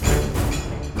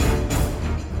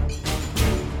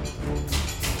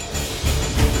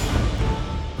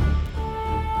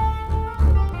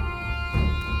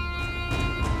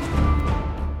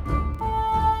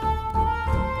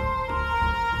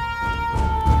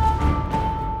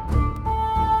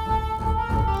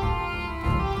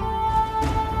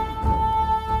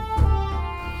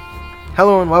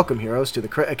Hello and welcome, heroes, to the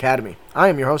Crit Academy. I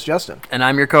am your host, Justin. And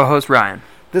I'm your co-host, Ryan.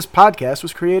 This podcast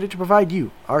was created to provide you,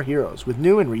 our heroes, with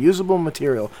new and reusable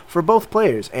material for both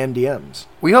players and DMs.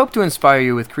 We hope to inspire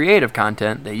you with creative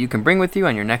content that you can bring with you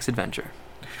on your next adventure.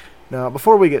 Now,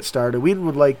 before we get started, we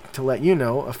would like to let you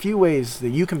know a few ways that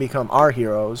you can become our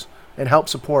heroes and help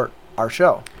support our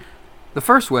show. The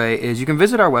first way is you can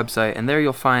visit our website, and there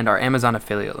you'll find our Amazon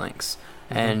affiliate links.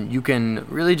 And you can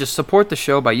really just support the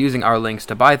show by using our links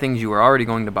to buy things you were already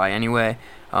going to buy anyway.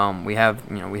 We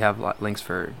have links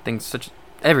for things such as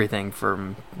everything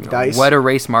from wet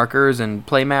erase markers and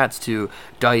playmats to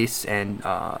dice and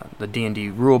the D&D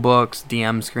rule books,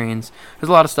 DM screens. There's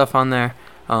a lot of stuff on there.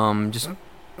 Just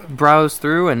browse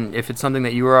through, and if it's something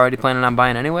that you were already planning on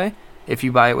buying anyway, if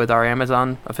you buy it with our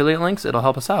Amazon affiliate links, it'll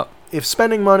help us out. If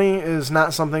spending money is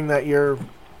not something that you're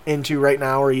into right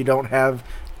now, or you don't have,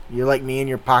 you're like me and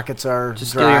your pockets are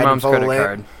just dried steal your mom's credit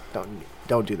card.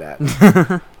 Don't do that.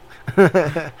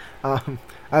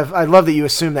 I love that you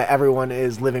assume that everyone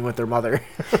is living with their mother.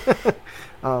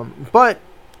 But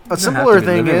a simpler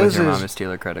thing is your mom to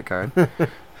steal her credit card.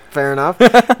 Fair enough.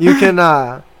 You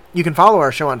can follow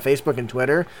our show on Facebook and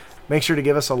Twitter. Make sure to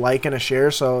give us a like and a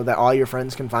share so that all your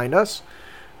friends can find us.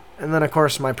 And then, of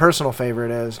course, my personal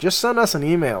favorite is just send us an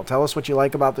email. Tell us what you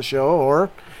like about the show, or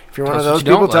if you're one of those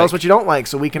people, tell us what you don't like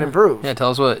so we can improve. Yeah,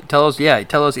 tell us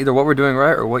either what we're doing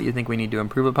right or what you think we need to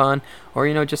improve upon,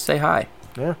 or just say hi.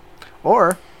 Yeah.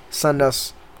 Or send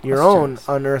us your own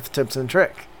unearthed tips and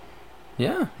trick.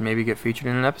 Yeah, maybe get featured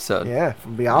in an episode. Yeah, it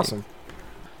would be awesome.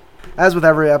 As with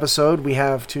every episode, we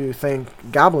have to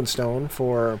thank Goblin Stone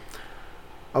for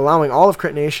allowing all of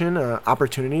Crit Nation an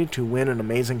opportunity to win an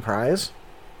amazing prize.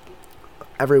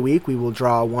 Every week, we will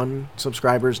draw one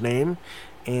subscriber's name,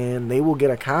 and they will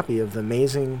get a copy of the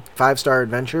amazing 5-star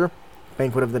adventure,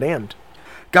 Banquet of the Damned.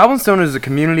 Goblin Stone is a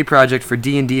community project for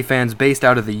D&D fans based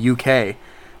out of the UK.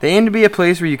 They aim to be a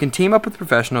place where you can team up with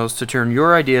professionals to turn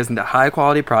your ideas into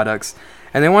high-quality products,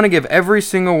 and they want to give every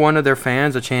single one of their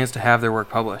fans a chance to have their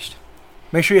work published.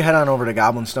 Make sure you head on over to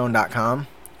goblinstone.com,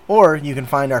 or you can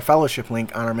find our fellowship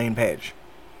link on our main page.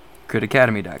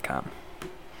 critacademy.com.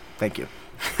 Thank you.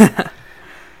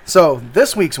 So,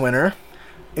 this week's winner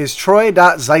is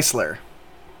Troy.Zeisler.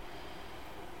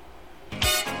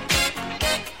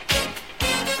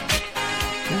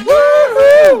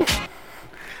 Woohoo!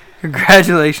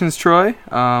 Congratulations, Troy.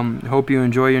 Hope you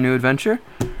enjoy your new adventure.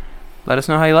 Let us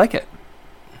know how you like it.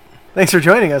 Thanks for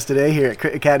joining us today here at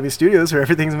Crit Academy Studios, where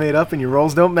everything's made up and your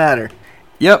rolls don't matter.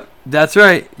 Yep, that's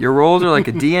right. Your rolls are like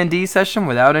a D&D session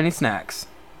without any snacks.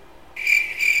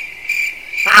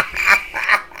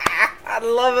 I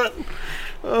love it.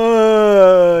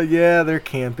 Yeah, they're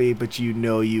campy, but you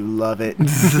know you love it.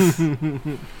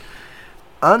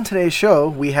 On today's show,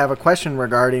 we have a question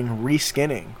regarding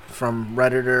reskinning from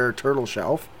Redditor Turtle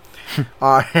Shelf.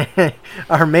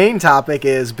 Our main topic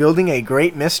is building a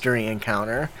great mystery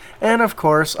encounter, and of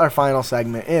course, our final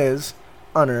segment is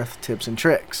Unearthed Tips and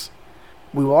Tricks.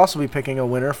 We will also be picking a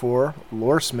winner for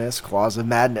Loresmith's Claws of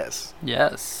Madness.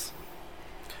 Yes.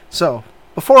 So,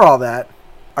 before all that,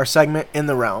 our segment In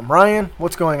the Realm. Ryan,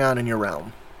 what's going on in your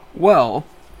realm? Well,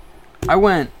 I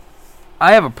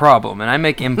have a problem, and I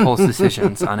make impulse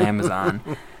decisions on Amazon.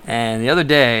 And the other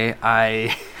day,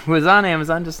 I was on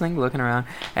Amazon just looking around,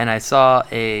 and I saw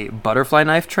a butterfly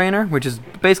knife trainer, which is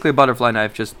basically a butterfly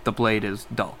knife, just the blade is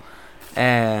dull.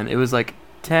 And it was like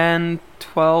 $10,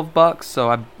 $12, so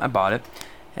I bought it.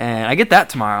 And I get that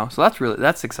tomorrow, so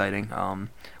that's exciting.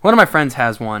 One of my friends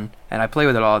has one, and I play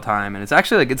with it all the time, and it's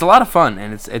actually it's a lot of fun,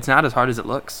 and it's not as hard as it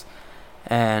looks.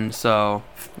 And so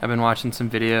I've been watching some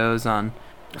videos on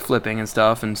flipping and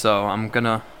stuff, and so I'm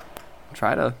gonna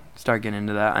try to start getting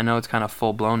into that. I know it's kind of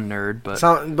full-blown nerd,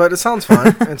 but it sounds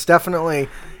fun. It's definitely,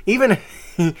 even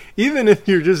if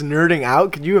you're just nerding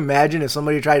out, could you imagine if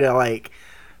somebody tried to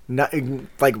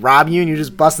rob you and you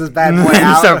just bust this bad boy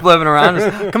out? Start flipping around.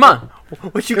 Just, come on.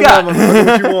 What you got? On,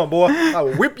 what you want, boy?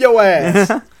 I'll whip your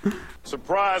ass.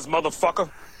 Surprise, motherfucker.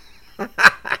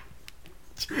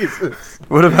 Jesus.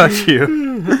 What about you?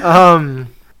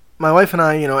 My wife and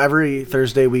I, every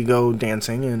Thursday we go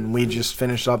dancing, and we just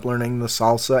finished up learning the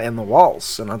salsa and the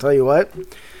waltz. And I'll tell you what,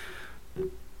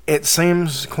 it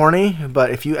seems corny, but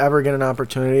if you ever get an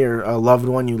opportunity or a loved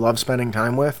one you love spending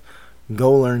time with,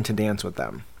 go learn to dance with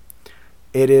them.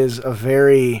 It is a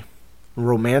very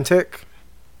romantic,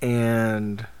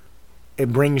 and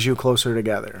it brings you closer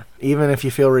together. Even if you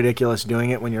feel ridiculous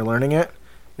doing it when you're learning it,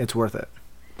 it's worth it.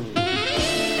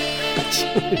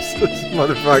 Jesus,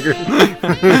 motherfucker.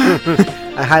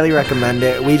 I highly recommend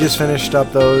it. We just finished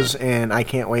up those, and I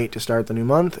can't wait to start the new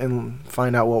month and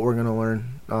find out what we're going to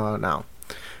learn now.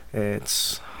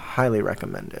 It's highly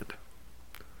recommended.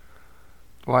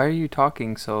 Why are you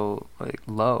talking so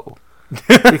low?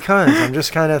 Because I'm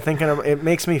just kind of thinking of, it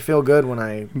makes me feel good when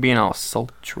I Being all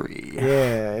sultry.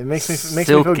 yeah, it makes me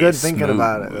feel Silky good thinking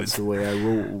about it. smooth. That's the way I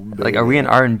roll. Baby. Like, are we an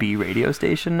R&B radio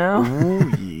station now? Ooh,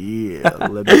 yeah.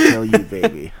 Let me tell you,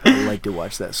 baby. I like to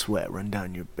watch that sweat run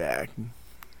down your back.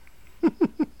 This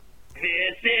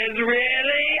is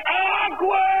really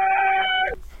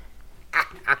awkward!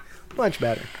 Much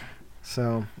better.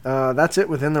 So, that's it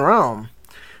within the realm.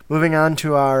 Moving on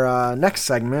to our next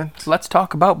segment, Let's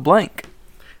talk about blank.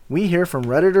 we hear from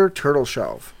Redditor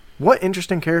Turtleshelf. What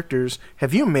interesting characters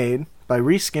have you made by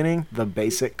reskinning the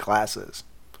basic classes?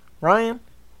 Ryan?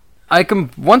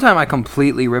 One time I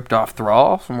completely ripped off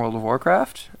Thrall from World of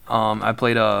Warcraft. I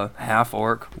played a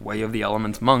half-orc Way of the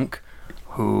Elements monk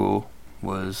who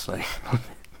was like...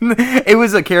 it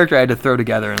was a character I had to throw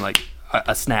together in like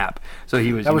a snap. So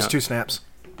he was... That was 2 snaps.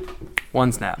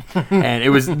 One snap. And it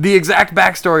was the exact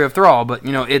backstory of Thrall, but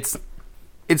it's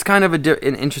kind of an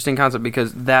interesting concept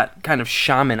because that kind of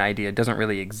shaman idea doesn't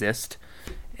really exist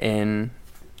in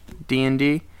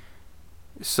D&D.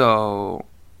 So,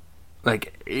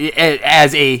 like,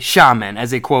 as a shaman,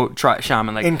 as a quote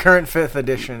shaman, like In current 5th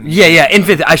edition. yeah, in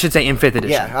 5th, I should say in 5th edition.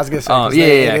 Yeah, I was going to say. 'cause yeah.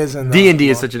 It is in the D&D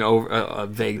is book. such an a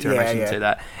vague term. I Yeah, shouldn't yeah. say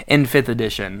that. In 5th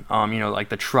edition, like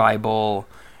the tribal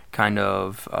kind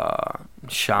of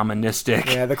shamanistic.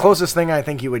 Yeah, the closest thing I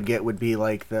think you would get would be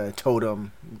like the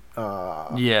totem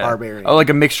barbarian. Oh, like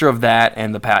a mixture of that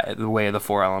and the Way of the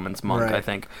Four Elements monk, Right. I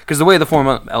think. Because the Way of the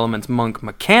Four Elements monk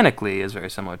mechanically is very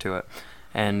similar to it,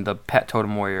 and the pet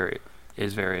totem warrior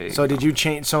is very. So did you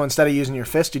change? So instead of using your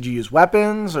fist, did you use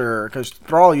weapons, or because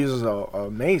Thrall uses a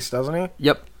mace, doesn't he?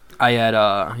 Yep, I had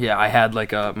I had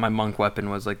like my monk weapon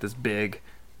was like this big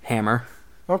hammer,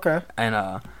 Okay.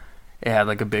 and it had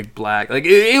like a big black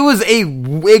it was a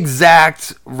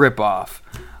exact ripoff.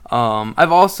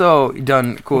 I've also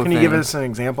done cool Can things. you give us an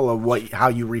example of how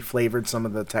you reflavored some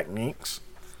of the techniques?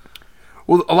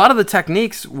 Well, a lot of the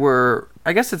techniques were,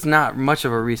 I guess it's not much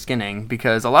of a reskinning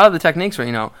because a lot of the techniques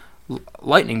were,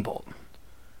 lightning bolt.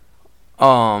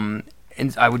 And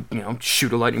I would,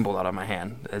 shoot a lightning bolt out of my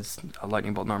hand as a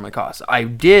lightning bolt normally costs. I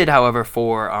did, however,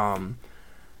 for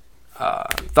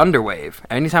Thunderwave.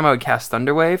 Anytime I would cast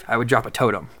Thunderwave, I would drop a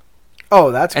totem. Oh,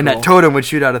 that's And cool. that totem would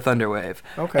shoot out a Thunderwave.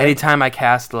 Okay. Anytime I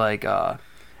cast,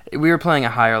 we were playing a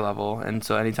higher level, and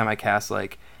so anytime I cast,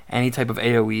 any type of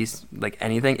AoEs,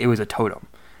 anything, it was a totem.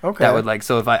 Okay. That would,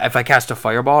 so if I cast a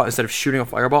fireball, instead of shooting a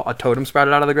fireball, a totem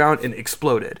sprouted out of the ground and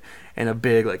exploded in a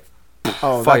big,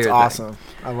 Oh, fire that's thing. awesome.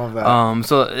 I love that.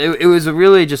 So it was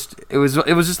really just, it was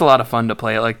just a lot of fun to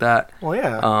play it like that. Well,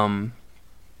 yeah.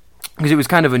 Because it was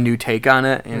kind of a new take on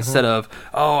it. And instead of,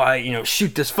 I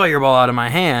shoot this fireball out of my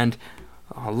hand,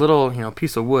 a little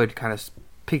piece of wood kind of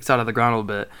peeks out of the ground a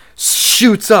little bit,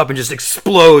 shoots up and just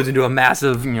explodes into a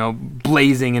massive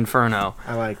blazing inferno.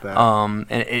 I like that. And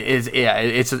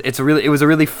it was a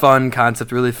really fun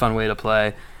concept, really fun way to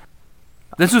play.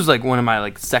 This was one of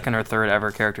my second or third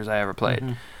ever characters I ever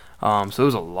played. So it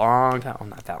was a long time, well,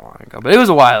 not that long ago, but it was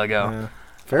a while ago. Yeah.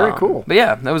 Very cool. But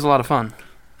yeah, that was a lot of fun.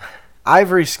 I've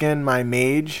reskinned my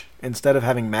mage. Instead of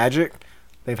having magic,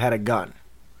 they've had a gun.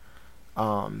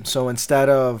 So instead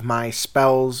of my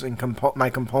spells and my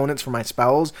components for my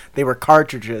spells, they were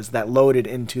cartridges that loaded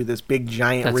into this big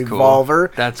giant That's cool.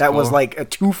 revolver That's that was cool. like a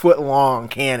 2-foot long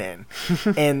cannon.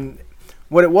 And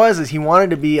what it was is he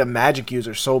wanted to be a magic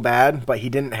user so bad, but he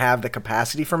didn't have the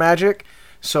capacity for magic.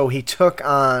 So he took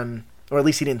on, or at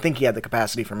least he didn't think he had the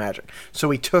capacity for magic.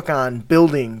 So he took on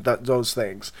building those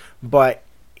things. But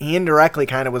he indirectly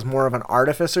kind of was more of an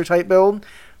artificer type build.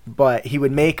 But he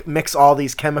would mix all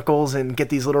these chemicals and get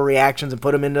these little reactions and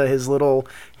put them into his little,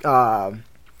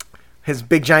 his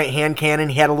big giant hand cannon.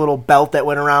 He had a little belt that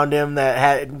went around him that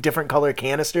had different color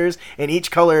canisters, and each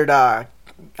colored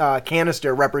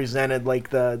canister represented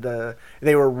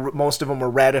most of them were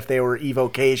red if they were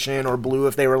evocation or blue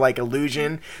if they were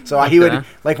illusion. So he would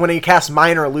when he cast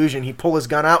minor illusion, he'd pull his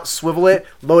gun out, swivel it,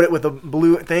 load it with a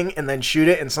blue thing, and then shoot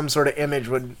it, and some sort of image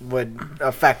would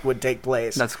take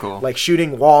place. That's cool. Like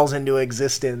shooting walls into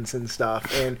existence and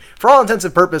stuff. And for all intents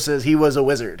and purposes, he was a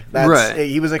wizard. Right.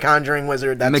 He was a conjuring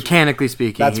wizard. Mechanically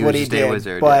speaking, That's he what was he just did. a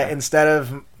wizard. But yeah. instead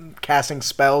of casting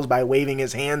spells by waving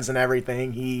his hands and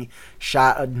everything, he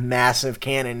shot a massive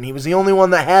cannon. He was the only one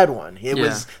that had one. It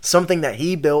was something that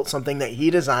he built, something that he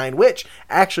designed, which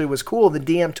actually was cool. The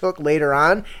DM took later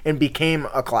on and became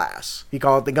a class. He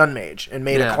called it the Gun Mage and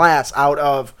made a class out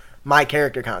of my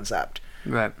character concept.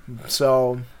 Right.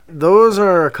 So those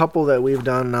are a couple that we've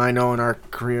done. I know in our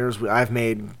careers I've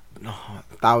made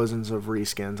thousands of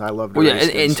reskins. I love. Well, yeah,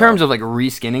 in terms of like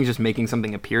reskinning, just making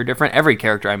something appear different. Every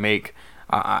character I make,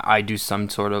 I do some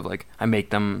sort of like I make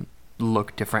them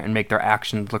look different and make their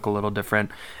actions look a little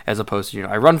different, as opposed to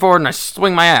I run forward and I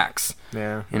swing my axe.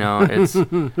 Yeah, it's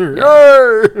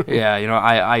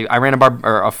yeah. I ran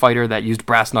a fighter that used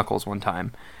brass knuckles one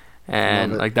time.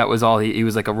 And like that was all he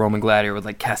was like a Roman gladiator with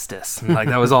like Kestis. And, like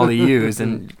that was all he used.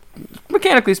 And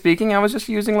mechanically speaking, I was just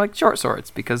using like short swords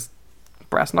because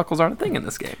brass knuckles aren't a thing in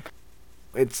this game.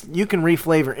 You can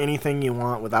reflavor anything you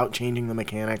want without changing the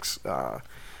mechanics,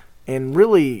 and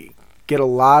really get a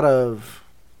lot of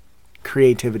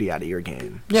creativity out of your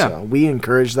game. Yeah. So we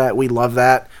encourage that. We love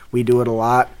that. We do it a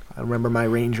lot. I remember my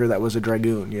ranger that was a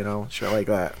dragoon, shit like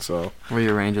that. So. Were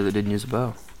you a ranger that didn't use a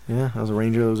bow? Yeah, I was a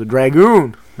ranger that was a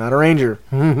dragoon, not a ranger.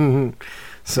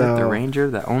 So the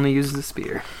ranger that only uses the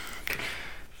spear.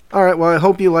 All right, well, I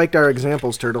hope you liked our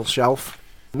examples, Turtle Shelf.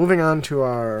 Moving on to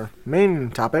our main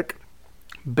topic.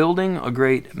 Building a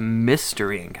great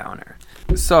mystery encounter.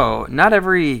 So, not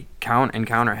every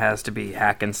encounter has to be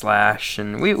hack and slash,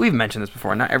 and we've mentioned this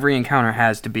before. Not every encounter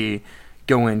has to be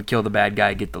go in, kill the bad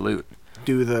guy, get the loot.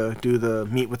 Do the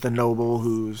meet with the noble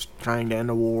who's trying to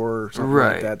end a war or something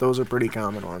like that. Those are pretty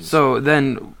common ones. So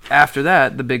then, after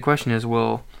that, the big question is,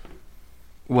 well,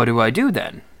 what do I do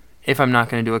then? If I'm not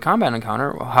going to do a combat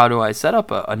encounter, how do I set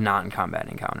up a non-combat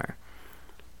encounter?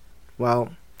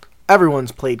 Well,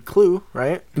 everyone's played Clue,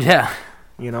 right? Yeah.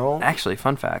 Actually,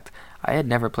 fun fact, I had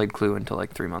never played Clue until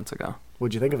like 3 months ago.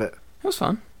 What'd you think of it? It was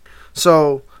fun.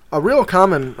 So, a real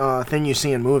common thing you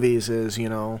see in movies is,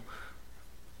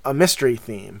 a mystery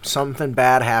theme. Something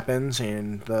bad happens,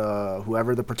 and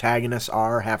whoever the protagonists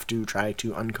are have to try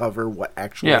to uncover what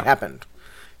actually happened.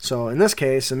 So in this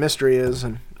case, a mystery is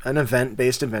an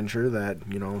event-based adventure that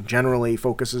generally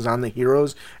focuses on the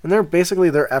heroes, and they're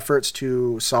basically their efforts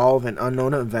to solve an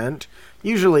unknown event.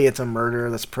 Usually it's a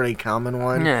murder. That's a pretty common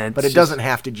one. Yeah, but it doesn't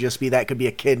have to just be that. It could be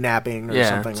a kidnapping or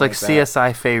something like that. It's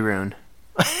like CSI Faerun.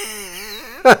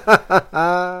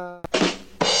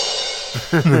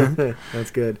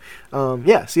 That's good.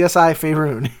 CSI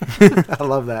Faerun. I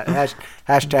love that.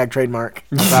 Hashtag trademark.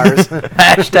 That's ours.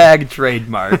 Hashtag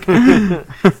trademark.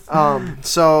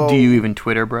 So. Do you even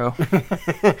Twitter, bro?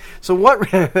 So what?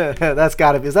 That's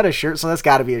gotta be. Is that a shirt? So that's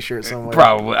gotta be a shirt somewhere.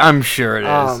 Probably. I'm sure it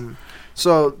is.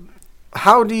 So,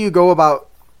 how do you go about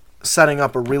setting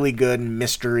up a really good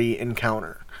mystery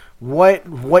encounter?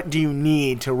 What do you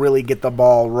need to really get the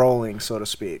ball rolling, so to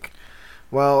speak?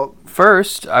 Well,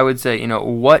 first, I would say,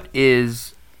 what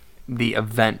is the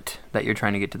event that you're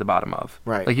trying to get to the bottom of?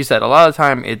 Right. Like you said, a lot of the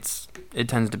time it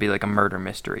tends to be like a murder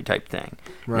mystery type thing.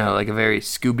 Right. Like a very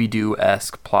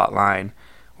Scooby-Doo-esque plot line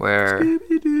where,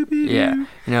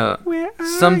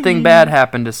 something bad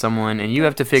happened to someone and you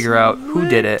have to figure out who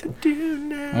did it,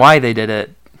 why they did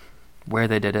it, where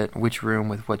they did it, which room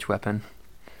with which weapon.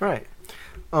 Right.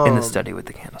 In the study with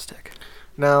the candlestick.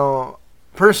 Now,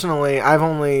 personally, I've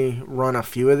only run a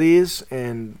few of these,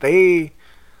 and they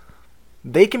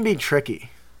can be tricky.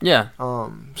 Yeah.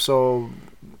 So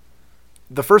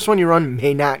the first one you run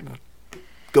may not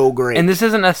go great. And this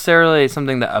isn't necessarily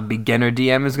something that a beginner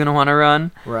DM is going to want to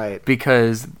run. Right.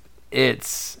 Because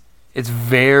it's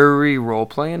very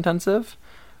roleplay intensive,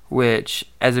 which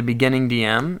as a beginning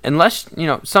DM, unless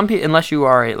you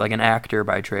are an actor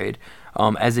by trade,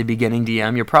 as a beginning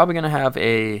DM, you're probably going to have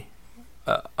a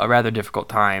rather difficult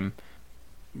time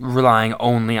relying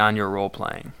only on your role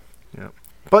playing. Yeah.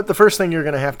 But the first thing you're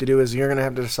going to have to do is you're going to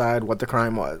have to decide what the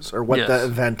crime was or what the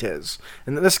event is.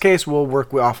 In this case, we'll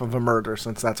work off of a murder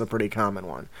since that's a pretty common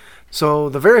one. So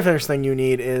the very first thing you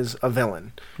need is a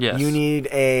villain. Yes. You need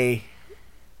a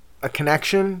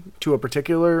connection to a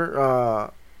particular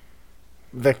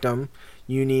victim.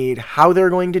 You need how they're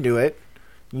going to do it.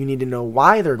 You need to know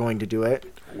why they're going to do it.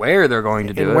 Where they're going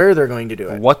to do it. And where they're going to do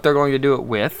it. What they're going to do it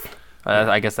with.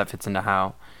 I guess that fits into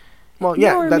how. Well,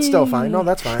 yeah, that's still fine. No,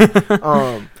 that's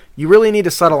fine. You really need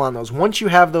to settle on those. Once you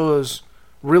have those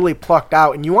really plucked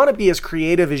out, and you want to be as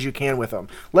creative as you can with them.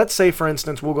 Let's say, for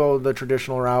instance, we'll go the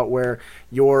traditional route where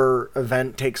your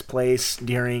event takes place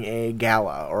during a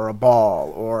gala or a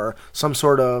ball or some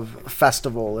sort of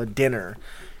festival, a dinner.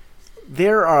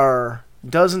 There are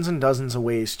dozens and dozens of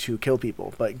ways to kill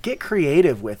people, but get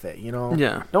creative with it,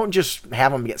 Yeah. Don't just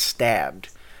have them get stabbed.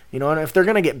 And if they're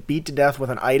going to get beat to death with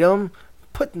an item,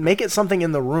 make it something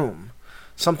in the room,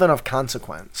 something of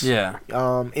consequence. Yeah.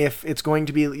 If it's going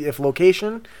to be you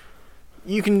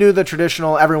can do the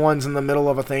traditional everyone's in the middle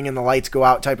of a thing and the lights go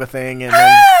out type of thing, and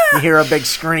then you hear a big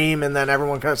scream, and then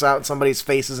everyone comes out and somebody's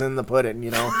face is in the pudding,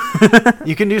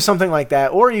 You can do something like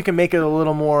that, or you can make it a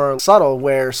little more subtle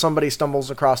where somebody stumbles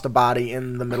across a body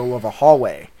in the middle of a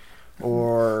hallway,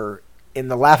 or in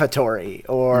the lavatory,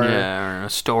 or or in a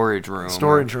storage room.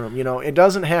 It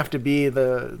doesn't have to be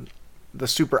the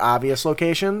super obvious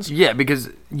locations. Yeah, because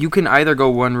you can either go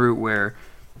one route where,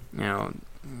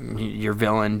 your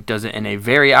villain does it in a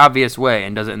very obvious way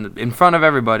and does it in front of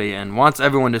everybody and wants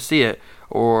everyone to see it,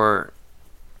 or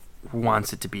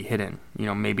wants it to be hidden.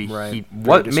 Maybe Right.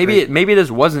 maybe this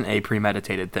wasn't a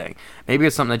premeditated thing. Maybe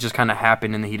it's something that just kind of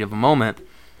happened in the heat of a moment,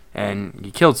 and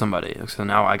you killed somebody. So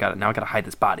now I got to hide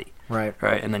this body. Right.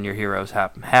 And then your heroes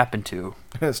happen to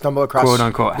stumble across quote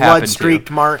unquote happen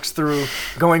blood-streaked marks through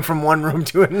going from one room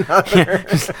to another.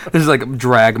 There's like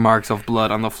drag marks of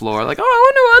blood on the floor. Like, oh, I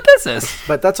wonder what this is.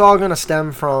 But that's all going to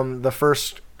stem from the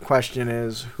first question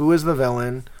is, who is the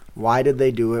villain? Why did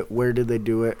they do it? Where did they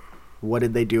do it? What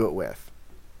did they do it with?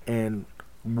 And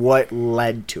what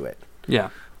led to it? Yeah.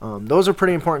 Those are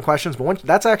pretty important questions, but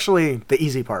that's actually the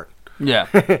easy part. Yeah.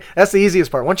 That's the easiest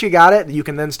part. Once you got it, you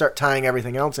can then start tying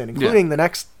everything else in, including the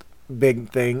next big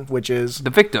thing, which is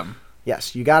the victim.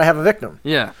 Yes, you got to have a victim.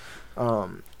 Yeah.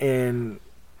 And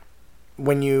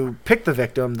when you pick the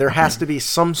victim, there has to be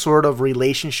some sort of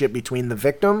relationship between the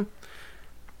victim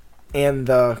and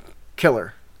the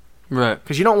killer. Right.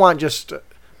 Because you don't want just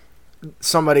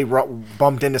somebody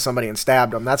bumped into somebody and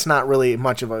stabbed them. That's not really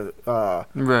much of a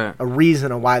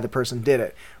reason of why the person did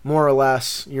it. More or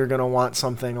less, you're going to want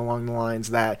something along the lines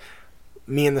that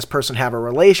me and this person have a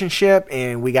relationship,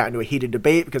 and we got into a heated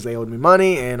debate because they owed me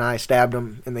money, and I stabbed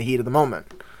them in the heat of the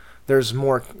moment. There's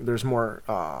more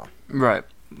of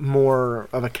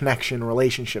a connection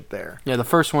relationship there. Yeah, the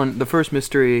first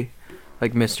mystery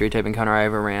type encounter I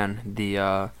ever ran,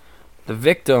 the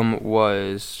victim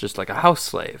was just like a house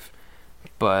slave.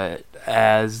 But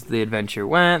as the adventure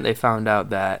went, they found out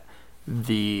that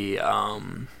the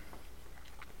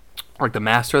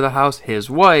master of the house, his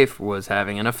wife, was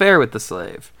having an affair with the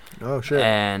slave. Oh, shit.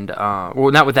 And,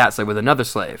 not with that slave, with another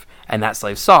slave. And that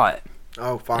slave saw it.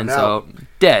 Oh, found and out. And so,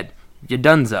 dead. You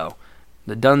dunzo.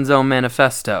 The Dunzo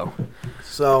Manifesto.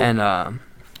 So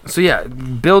yeah,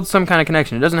 build some kind of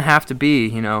connection. It doesn't have to be,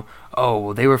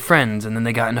 they were friends and then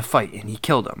they got in a fight and he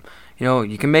killed them.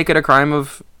 You can make it a crime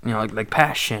of, like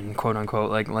passion, quote unquote,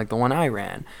 like the one I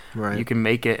ran. Right. You can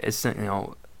make it as,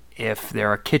 if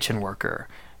they're a kitchen worker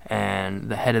and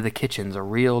the head of the kitchen's a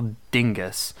real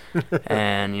dingus,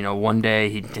 and one day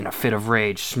he, in a fit of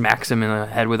rage, smacks him in the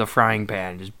head with a frying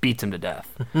pan and just beats him to death.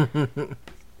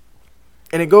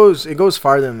 And it goes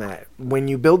farther than that. When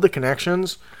you build the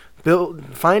connections,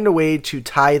 find a way to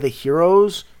tie the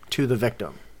heroes to the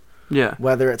victim. Yeah.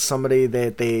 Whether it's somebody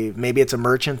that maybe it's a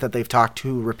merchant that they've talked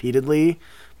to repeatedly,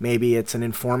 maybe it's an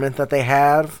informant that they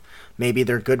have, maybe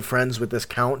they're good friends with this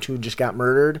count who just got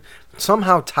murdered.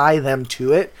 Somehow tie them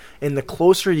to it, and the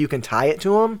closer you can tie it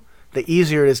to them, the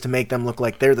easier it is to make them look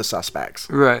like they're the suspects.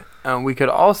 Right. We could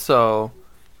also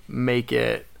make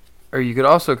it, or you could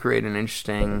also create an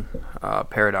interesting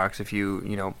paradox if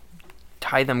you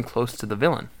tie them close to the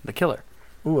villain, the killer.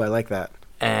 Ooh, I like that.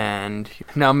 And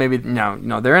now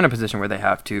they're in a position where they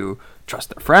have to trust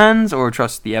their friends or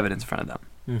trust the evidence in front of them.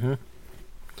 Mm-hmm.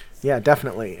 Yeah,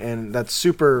 definitely, and that's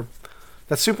super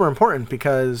important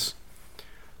because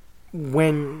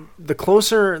when the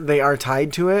closer they are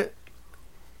tied to it,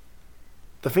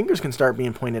 the fingers can start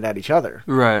being pointed at each other.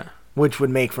 Right. Which would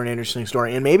make for an interesting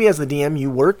story. And maybe as the DM, you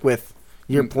work with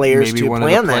your players to plan that.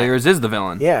 Maybe one of the players is the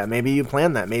villain. Yeah, maybe you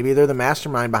plan that. Maybe they're the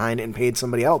mastermind behind it and paid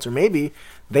somebody else. Or maybe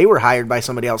they were hired by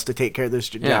somebody else to take care of this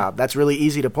job. That's really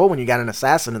easy to pull when you got an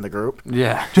assassin in the group.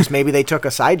 Yeah. Just maybe they took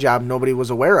a side job nobody was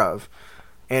aware of.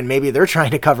 And maybe they're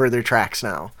trying to cover their tracks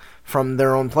now from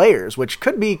their own players, which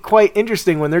could be quite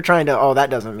interesting when they're trying to, that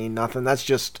doesn't mean nothing. That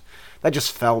just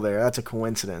fell there. That's a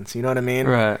coincidence. You know what I mean?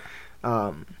 Right.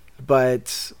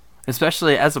 But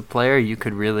especially as a player, you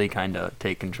could really kind of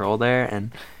take control there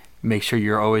and make sure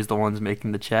you're always the ones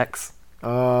making the checks.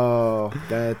 Oh,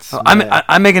 that's...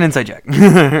 I make an inside check.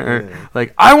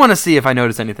 Like, I want to see if I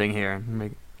notice anything here.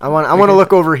 I want to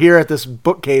look over here at this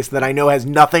bookcase that I know has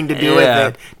nothing to do with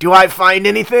it. Do I find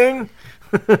anything?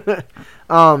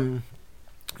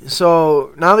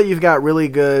 So now that you've got really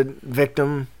good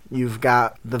victim, you've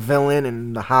got the villain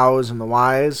and the hows and the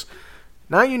whys.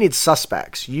 Now you need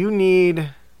suspects. You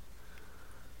need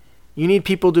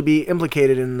people to be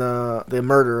implicated in the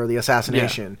murder or the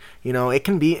assassination. Yeah. It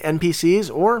can be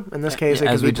NPCs or in this case it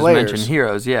can be players. As we just mentioned,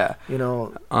 heroes. Yeah.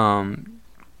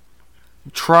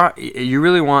 You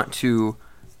really want to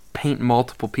paint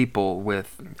multiple people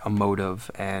with a motive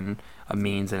and a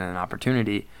means and an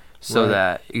opportunity, so Right.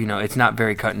 that, it's not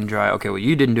very cut and dry. Okay, well,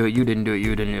 you didn't do it, you didn't do it,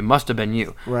 you didn't do it. It must have been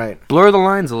you. Right. Blur the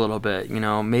lines a little bit.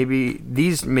 Maybe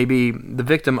the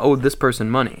victim owed this person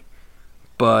money,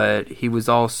 but he was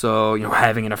also,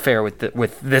 having an affair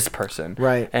with this person.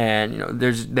 Right. And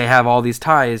they have all these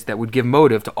ties that would give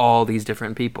motive to all these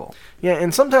different people. Yeah,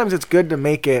 and sometimes it's good to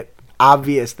make it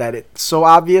obvious that it's so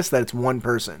obvious that it's one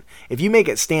person. If you make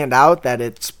it stand out that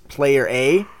it's player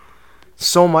A,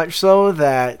 so much so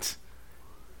that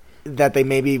they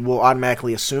maybe will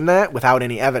automatically assume that without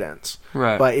any evidence.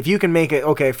 Right. But if you can make it,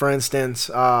 okay, for instance,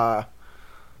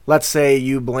 let's say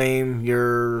you blame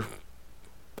your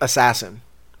assassin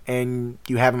and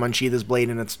you have him unsheath his blade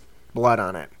and it's blood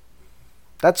on it.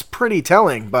 That's pretty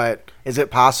telling, but is it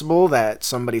possible that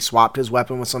somebody swapped his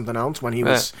weapon with something else when he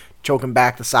was choking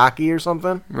back the sake or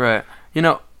something? Right.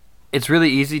 It's really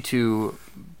easy to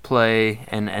play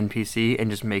an NPC and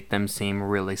just make them seem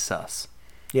really sus.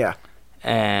 Yeah.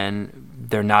 And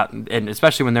they're not, and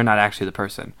especially when they're not actually the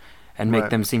person, and make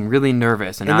Right. them seem really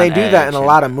nervous. And they on do that in edge a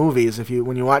lot of movies.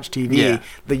 When you watch TV, Yeah.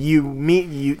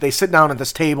 they sit down at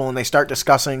this table and they start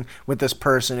discussing with this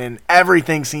person, and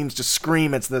everything seems to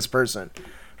scream it's this person.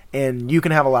 And you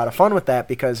can have a lot of fun with that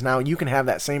because now you can have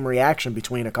that same reaction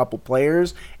between a couple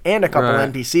players and a couple Right.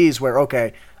 NPCs where,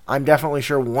 okay, I'm definitely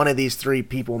sure one of these three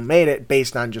people made it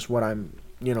based on just what I'm,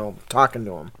 talking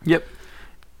to them. Yep.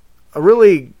 A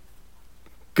really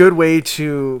good way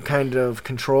to kind of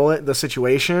control the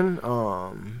situation,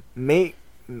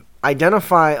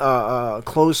 identify a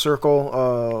closed circle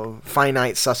of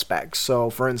finite suspects. So,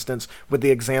 for instance, with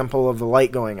the example of the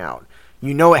light going out,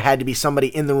 it had to be somebody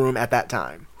in the room at that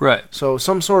time. Right. So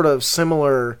some sort of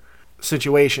similar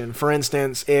situation. For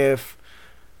instance, if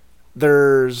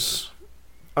there's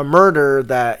a murder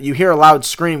that you hear a loud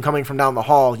scream coming from down the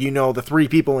hall, the three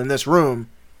people in this room,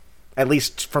 at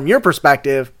least from your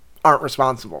perspective, aren't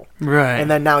responsible. Right. And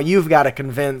then now you've got to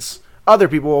convince other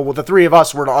people, well, the three of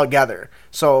us were all together.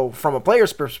 So from a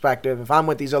player's perspective, if I'm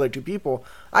with these other two people,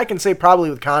 I can say probably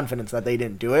with confidence that they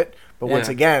didn't do it. But once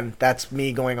Yeah. again, that's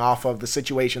me going off of the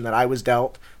situation that I was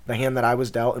dealt, the hand that I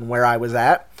was dealt, and where I was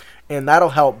at. And that'll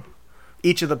help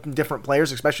each of the different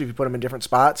players, especially if you put them in different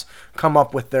spots, come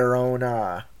up with their own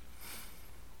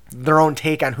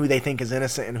take on who they think is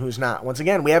innocent and who's not. Once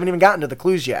again, we haven't even gotten to the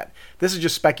clues yet. This is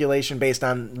just speculation based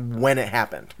on when it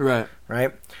happened. Right.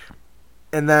 Right?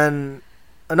 And then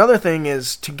another thing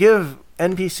is to give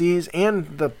NPCs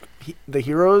and the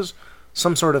heroes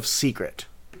some sort of secret.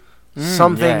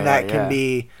 Something that can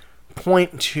be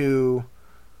point to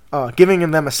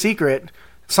giving them a secret,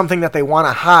 something that they want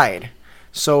to hide.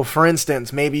 So, for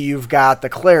instance, maybe you've got the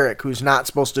cleric who's not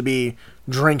supposed to be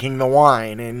drinking the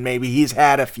wine, and maybe he's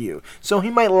had a few. So he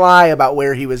might lie about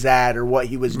where he was at or what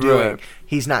he was doing. Right.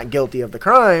 He's not guilty of the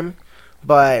crime,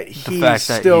 but The he's fact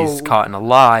that still... he's caught in a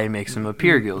lie makes him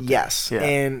appear guilty. Yes, Yeah.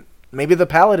 and maybe the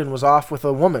paladin was off with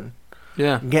a woman,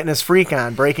 Yeah. getting his freak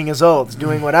on, breaking his oaths,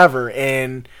 doing whatever,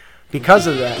 and because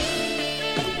of that,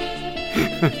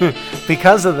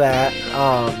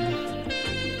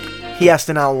 he has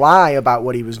to now lie about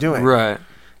what he was doing. Right.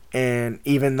 And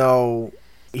even though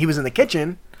he was in the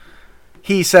kitchen,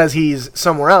 he says he's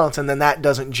somewhere else, and then that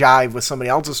doesn't jive with somebody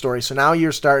else's story. So now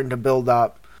you're starting to build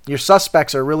up. Your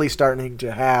suspects are really starting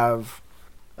to have...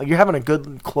 You're having a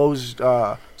good closed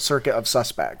circuit of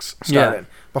suspects started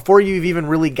before you've even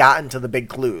really gotten to the big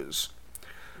clues.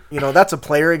 That's a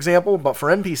player example, but for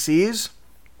NPCs,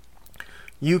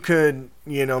 you could,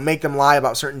 make them lie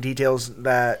about certain details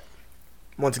that,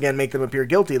 once again, make them appear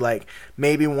guilty. Like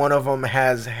maybe one of them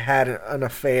has had an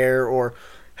affair or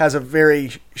has a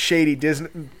very shady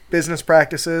business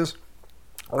practices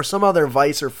or some other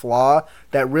vice or flaw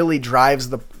that really drives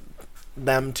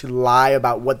them to lie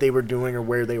about what they were doing or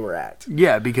where they were at.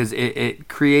 Yeah, because it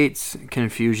creates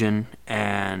confusion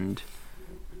and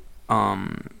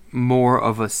more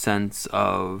of a sense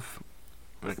of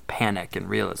like panic and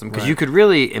realism. Because you could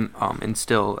really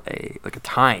instill a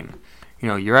time.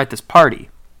 You're at this party.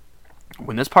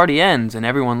 When this party ends and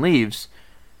everyone leaves,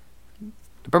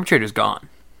 the perpetrator's gone.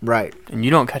 Right. And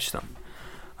you don't catch them.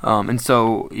 And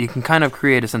so you can kind of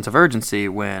create a sense of urgency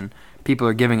when people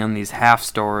are giving them these half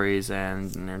stories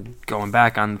and they're going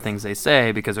back on the things they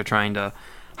say because they're trying to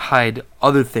hide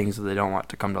other things that they don't want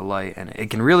to come to light. And it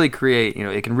can really create,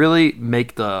 it can really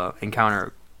make the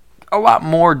encounter a lot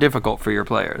more difficult for your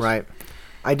players. Right.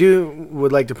 I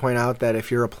would like to point out that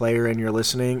if you're a player and you're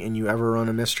listening and you ever run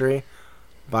a mystery,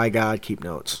 by God, keep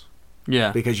notes.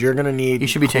 Yeah. Because you're going to need You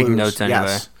should be taking clues. notes anyway.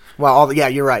 Yes. Well,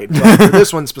 you're right. But for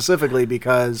this one specifically,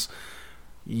 because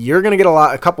you're going to get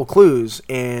a couple clues,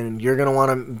 and you're going to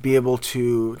want to be able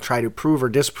to try to prove or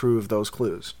disprove those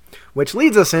clues, which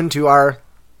leads us into our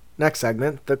next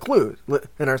segment, the clues.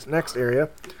 In our next area,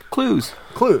 Clues.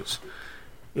 clues.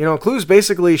 Clues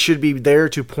basically should be there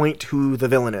to point to who the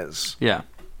villain is. Yeah.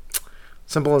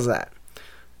 Simple as that.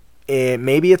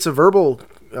 Maybe it's a verbal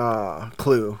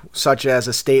clue, such as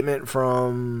a statement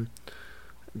from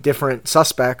different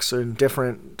suspects and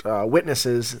different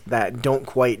witnesses that don't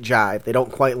quite jive. They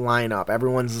don't quite line up.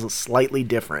 Everyone's slightly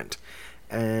different.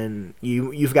 And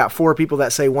you've got 4 people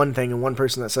that say one thing and one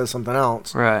person that says something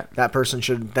else. Right. That person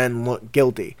should then look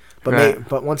guilty. But Right.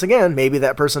 but once again, maybe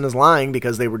that person is lying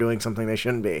because they were doing something they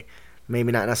shouldn't be.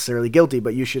 Maybe not necessarily guilty,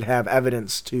 but you should have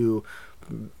evidence to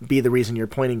be the reason you're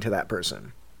pointing to that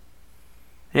person.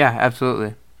 Yeah,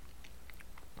 absolutely.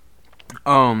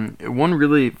 One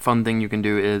really fun thing you can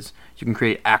do is you can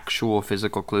create actual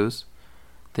physical clues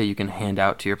that you can hand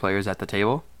out to your players at the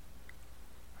table.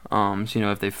 So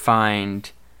if they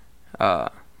find,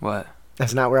 what?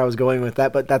 That's not where I was going with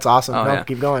that, but that's awesome. Oh, No, yeah.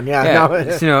 keep going. Yeah. Yeah.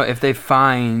 No. So, if they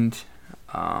find,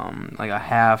 like a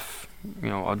half,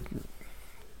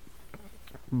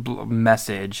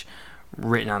 message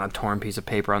written on a torn piece of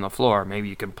paper on the floor, maybe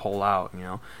you can pull out,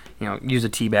 use a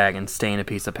tea bag and stain a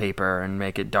piece of paper and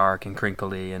make it dark and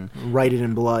crinkly and Write it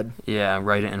in blood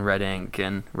write it in red ink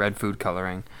and red food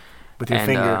coloring. with your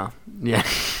finger. Yeah,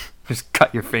 just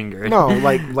cut your finger. No,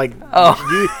 like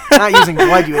Oh. not using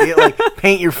blood, you idiot. Like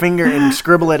paint your finger and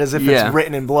scribble it as if Yeah. it's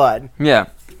written in blood. Yeah,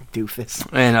 Doofus.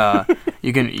 and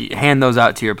you can hand those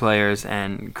out to your players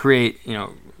and create,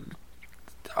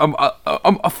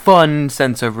 a fun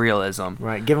sense of realism.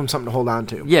 Right. Give them something to hold on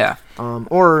to. Yeah.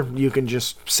 Or you can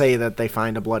just say that they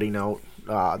find a bloody note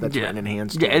that's Yeah. written in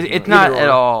hands. Yeah, it's not at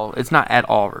all. It's not at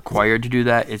all required to do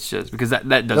that. It's just because that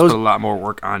does Those- put a lot more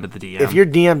work onto the DM. If your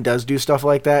DM does do stuff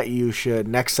like that, you should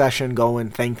next session go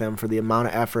and thank them for the amount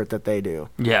of effort that they do,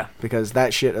 yeah, because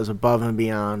that shit is above and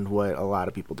beyond what a lot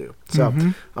of people do. So,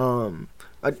 Mm-hmm.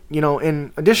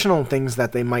 in additional things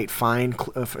that they might find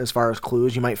as far as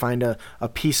clues, you might find a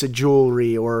piece of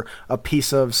jewelry or a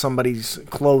piece of somebody's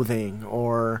clothing,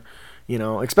 or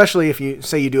especially if you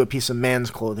say you do a piece of man's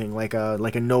clothing, like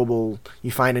a noble, you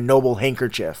find a noble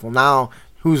handkerchief. Well, now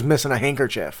who's missing a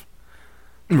handkerchief?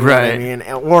 You know what I right. mean?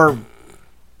 Or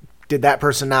did that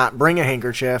person not bring a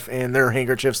handkerchief and their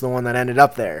handkerchief's the one that ended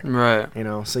up there? Right.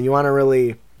 So you want to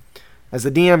really, as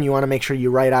the DM, you want to make sure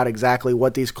you write out exactly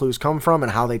what these clues come from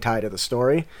and how they tie to the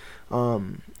story.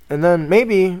 And then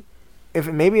maybe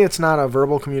it's not a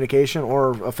verbal communication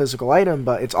or a physical item,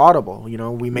 but it's audible.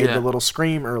 We made Yeah. the little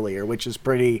scream earlier, which is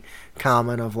pretty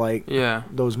common of like Yeah.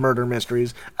 those murder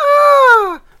mysteries.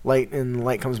 Ah! Light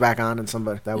comes back on, and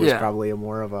somebody that was Yeah. probably a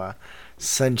more of a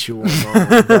sensual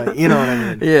moment, but you know what I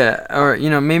mean. Yeah. Or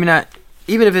maybe not.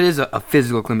 Even if it is a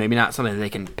physical clue, maybe not something that they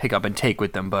can pick up and take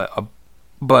with them, but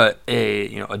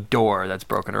a door that's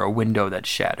broken or a window that's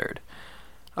shattered.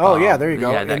 Oh yeah, there you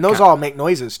go. yeah, that and those all make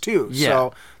noises too. Yeah.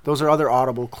 So those are other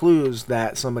audible clues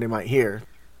that somebody might hear.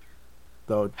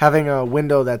 Though having a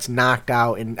window that's knocked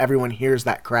out and everyone hears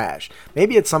that crash.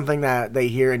 Maybe it's something that they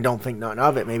hear and don't think nothing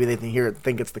of it. Maybe they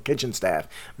think it's the kitchen staff.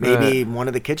 Maybe one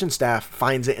of the kitchen staff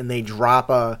finds it and they drop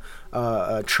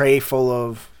a tray full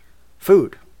of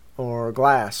food or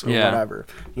glass or Yeah. whatever.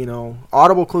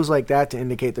 Audible clues like that to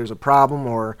indicate there's a problem,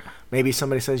 or maybe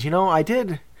somebody says,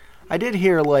 I did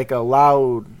hear like a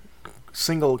loud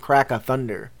single crack of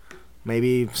thunder.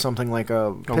 Maybe something like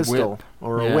a pistol whip.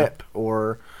 or a Yeah. whip,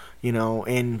 or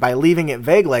and by leaving it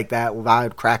vague like that,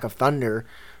 loud crack of thunder,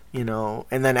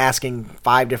 and then asking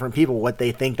 5 different people what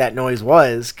they think that noise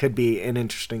was could be an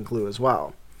interesting clue as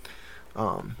well.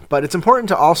 But it's important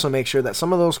to also make sure that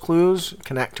some of those clues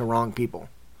connect to wrong people,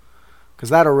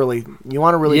 because you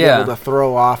want to really Yeah. be able to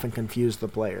throw off and confuse the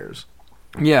players.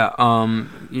 Yeah.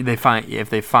 If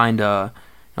they find a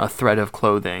thread of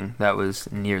clothing that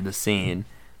was near the scene.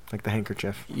 Like the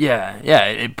handkerchief. Yeah.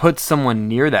 It puts someone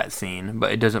near that scene,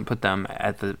 but it doesn't put them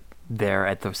there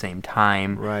at the same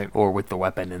time, Right. or with the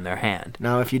weapon in their hand.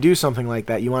 Now, if you do something like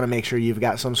that, you want to make sure you've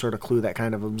got some sort of clue that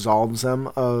kind of absolves them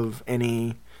of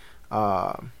any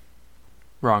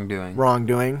Wrongdoing.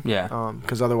 wrongdoing. Yeah.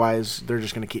 Because otherwise, they're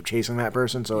just going to keep chasing that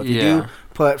person. So if you Yeah. do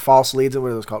put false leads, what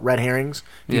are those called? Red herrings.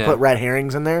 If you Yeah. put red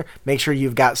herrings in there, make sure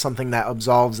you've got something that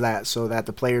absolves that, so that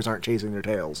the players aren't chasing their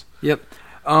tails. Yep.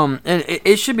 And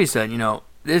it should be said,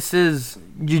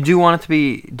 you do want it to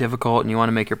be difficult and you want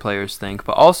to make your players think,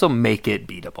 but also make it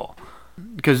beatable.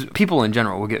 Because people in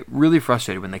general will get really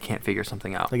frustrated when they can't figure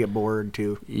something out. They get bored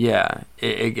too. Yeah,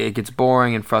 it gets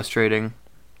boring and frustrating.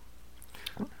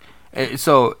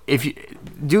 So if you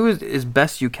do as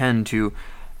best you can to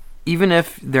even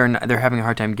if they're having a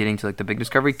hard time getting to like the big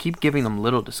discovery, keep giving them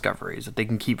little discoveries that they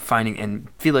can keep finding and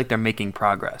feel like they're making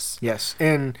progress. Yes,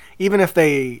 and even if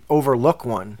they overlook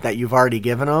one that you've already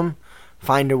given them,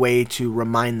 find a way to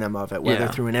remind them of it, whether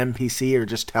through an NPC or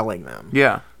just telling them.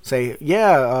 Yeah. Say,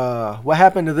 what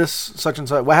happened to this such and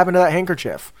such? What happened to that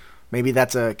handkerchief? Maybe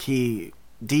that's a key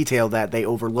detail that they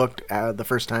overlooked the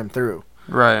first time through.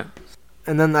 Right.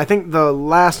 And then I think the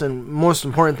last and most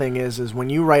important thing is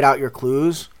when you write out your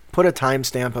clues, put a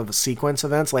timestamp of a sequence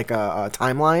events, like a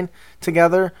timeline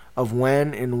together of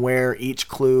when and where each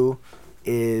clue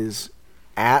is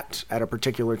at a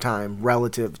particular time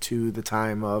relative to the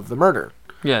time of the murder.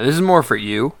 Yeah, this is more for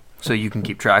you, so you can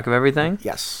keep track of everything.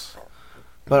 Yes.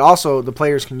 But also, the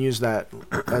players can use that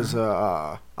as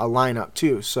a lineup,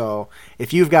 too. So,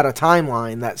 if you've got a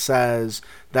timeline that says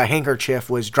the handkerchief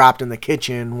was dropped in the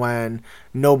kitchen when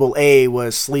Noble A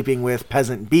was sleeping with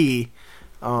Peasant B,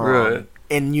 right.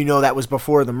 and you know that was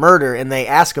before the murder, and they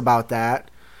ask about that,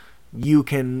 you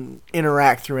can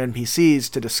interact through NPCs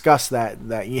to discuss that,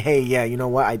 hey, yeah, you know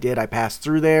what, I passed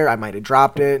through there, I might have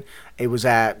dropped it, it was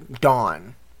at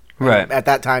dawn. Right. And at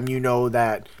that time, you know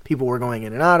that people were going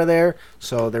in and out of there,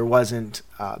 so there wasn't,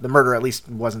 the murder at least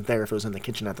wasn't there if it was in the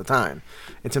kitchen at the time.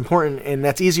 It's important, and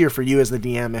that's easier for you as the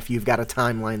DM if you've got a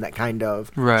timeline that kind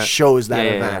of shows that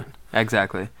event. Yeah.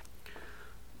 Exactly.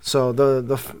 So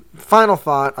the final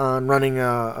thought on running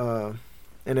an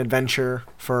adventure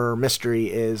for mystery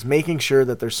is making sure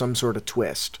that there's some sort of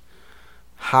twist.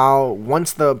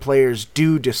 Once the players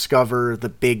do discover the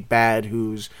big bad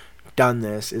who's done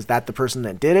this, is that the person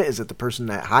that did it? Is it the person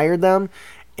that hired them?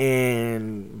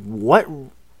 And what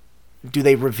do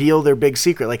they reveal their big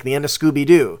secret? Like the end of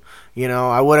Scooby-Doo. You know,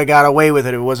 I would have got away with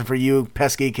it if it wasn't for you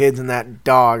pesky kids and that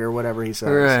dog or whatever he says.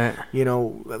 Right. You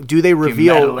know, do they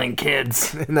reveal... You meddling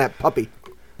kids. And that puppy.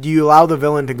 Do you allow the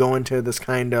villain to go into this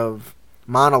kind of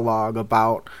monologue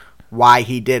about why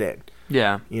he did it?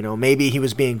 Yeah. You know, maybe he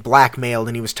was being blackmailed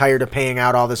and he was tired of paying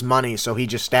out all this money, so he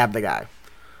just stabbed the guy.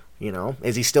 You know,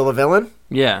 is he still a villain?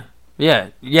 Yeah.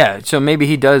 So maybe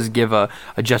he does give a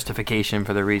justification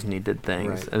for the reason he did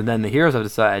things. Right. And then the heroes have to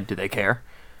decide, do they care?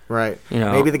 Right. You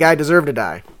know, maybe the guy deserved to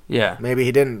die. Yeah. Maybe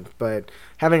he didn't. But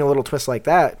having a little twist like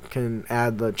that can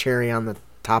add the cherry on the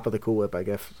top of the Cool Whip, I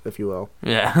guess, if you will.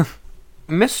 Yeah.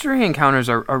 Mystery encounters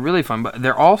are really fun, but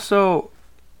they're also...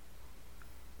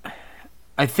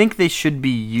 I think they should be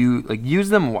use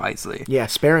them wisely. Yeah,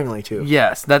 sparingly too.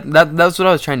 Yes, that's what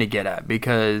I was trying to get at,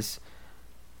 because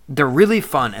they're really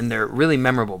fun and they're really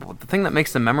memorable. But the thing that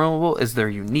makes them memorable is they're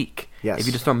unique. Yes. If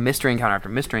you just throw mystery encounter after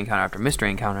mystery encounter after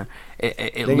mystery encounter, it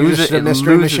then loses. You're just a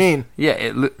mystery machine.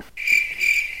 Yeah.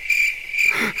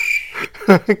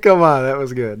 Come on, that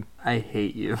was good. I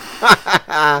hate you.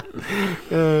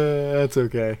 That's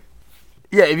okay.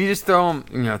 Yeah, if you just throwing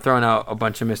out a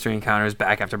bunch of mystery encounters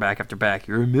back after back after back,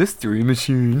 you're a mystery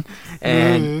machine,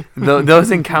 and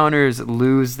those encounters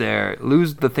lose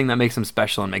the thing that makes them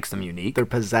special and makes them unique. They're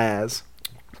pizzazz.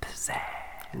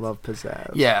 Love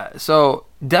pizzazz. Yeah, so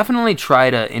definitely try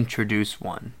to introduce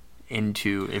one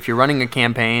into, if you're running a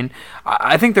campaign.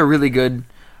 I think they're really good.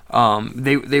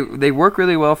 They work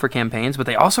really well for campaigns, but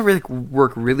they also really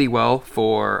work really well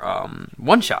for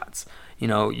one shots. You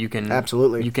know, you can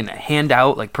hand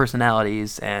out like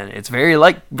personalities, and it's very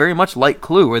much like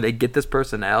Clue, where they get this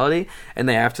personality and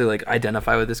they have to like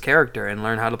identify with this character and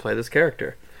learn how to play this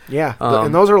character. Yeah,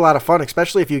 and those are a lot of fun,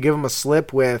 especially if you give them a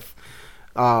slip with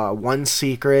one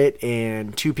secret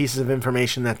and 2 pieces of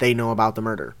information that they know about the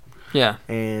murder. Yeah,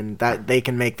 and that they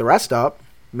can make the rest up.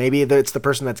 Maybe it's the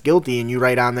person that's guilty, and you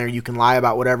write on there you can lie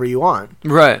about whatever you want.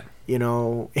 Right. You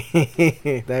know,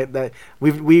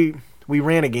 we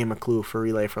ran a game of Clue for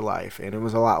Relay for Life, and it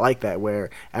was a lot like that, where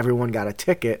everyone got a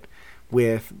ticket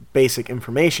with basic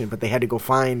information, but they had to go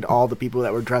find all the people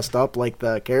that were dressed up like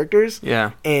the characters.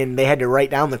 Yeah. And they had to write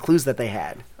down the clues that they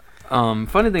had.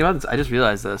 Funny thing about this, I just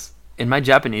realized this. In my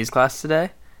Japanese class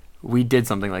today, we did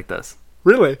something like this.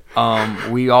 Really?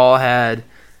 We all had...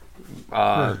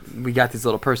 we got these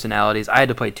little personalities. I had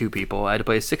to play 2 people. I had to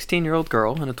play a 16-year-old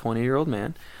girl and a 20-year-old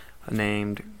man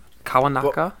named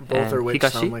Kawanaka both and are which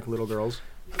Higashi. sound like little girls.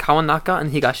 Kawanaka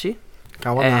and Higashi.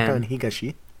 Kawanaka and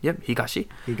Higashi. Yep, Higashi.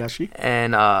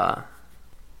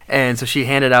 And so she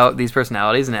handed out these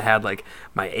personalities, and it had like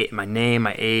my name,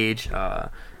 my age,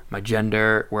 my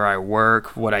gender, where I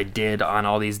work, what I did on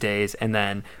all these days, and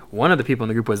then one of the people in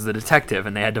the group was the detective,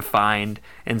 and they had to find.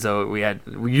 And so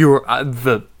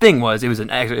the thing was, it was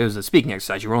a speaking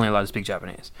exercise. You were only allowed to speak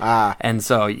Japanese. And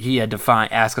so he had to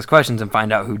ask us questions and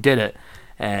find out who did it.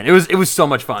 And it was so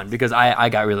much fun, because I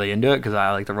got really into it because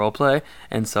I like to role play.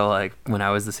 And so like when I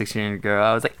was the 16-year-old girl,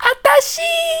 I was like,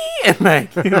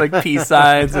 Watashi! And like peace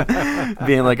signs, and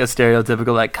being like a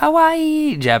stereotypical like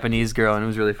kawaii Japanese girl, and it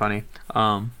was really funny.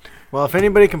 Well, if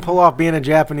anybody can pull off being a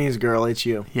Japanese girl, it's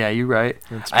you. Yeah, you're right.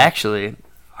 That's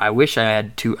I wish I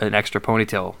had an extra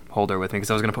ponytail holder with me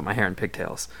because I was gonna put my hair in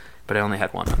pigtails, but I only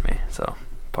had one on me, so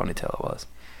ponytail it was.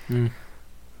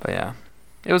 But yeah,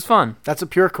 it was fun. That's a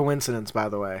pure coincidence, by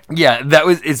the way. Yeah,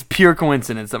 it's pure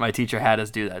coincidence that my teacher had us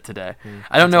do that today.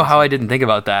 I don't know how I didn't think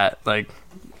about that like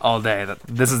all day.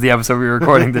 This is the episode we were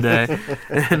recording today.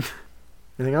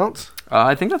 Anything else?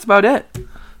 I think that's about it.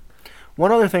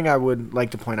 One other thing I would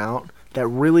like to point out that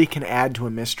really can add to a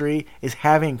mystery is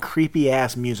having creepy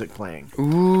ass music playing.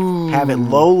 Ooh. Have it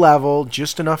low level,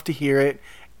 just enough to hear it,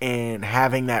 and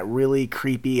having that really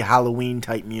creepy Halloween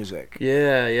type music.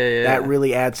 Yeah. That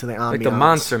really adds to the ambiance. Like the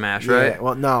Monster Mash, right? Yeah,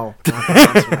 well, no, not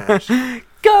the Monster Mash.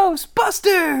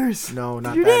 Ghostbusters! No,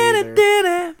 not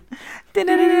that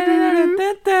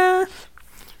either.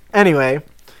 Anyway,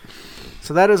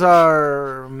 so that is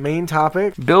our main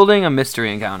topic. Building a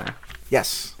mystery encounter.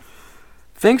 Yes.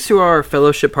 Thanks to our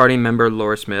Fellowship Party member,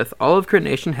 Laura Smith, all of Crit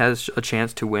Nation has a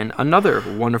chance to win another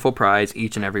wonderful prize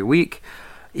each and every week.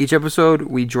 Each episode,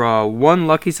 we draw one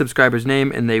lucky subscriber's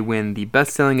name, and they win the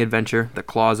best-selling adventure, The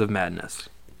Claws of Madness.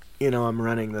 You know, I'm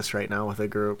running this right now with a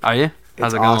group. Are you?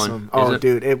 How's It's it awesome. going?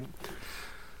 Dude, it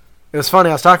was funny.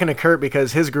 I was talking to Kurt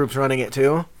because his group's running it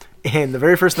too, and the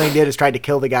very first thing they did is tried to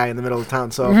kill the guy in the middle of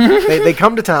town. So they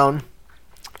come to town,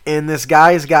 and this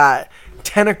guy's got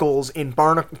tentacles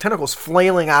tentacles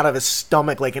flailing out of his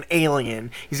stomach like an alien.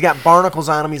 He's got barnacles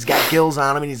on him. He's got gills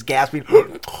on him, and he's gasping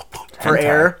for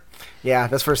air. Yeah,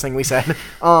 that's the first thing we said.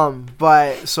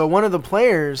 But so one of the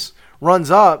players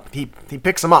runs up. He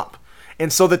picks him up.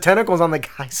 And so the tentacles on the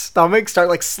guy's stomach start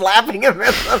like slapping him in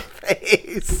the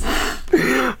face.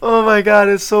 Oh my god,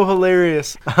 it's so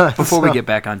hilarious. Before we get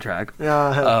back on track,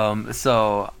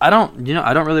 so I don't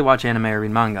really watch anime or read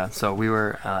manga. So we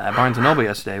were at Barnes and Noble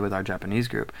yesterday with our Japanese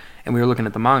group, and we were looking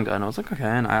at the manga, and I was like, okay,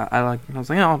 and I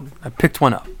picked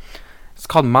one up. It's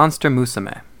called Monster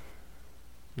Musume.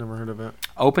 Never heard of it.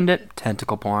 Opened it,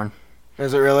 tentacle porn.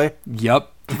 Is it really?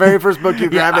 Yep. The very first book you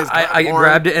grabbed is I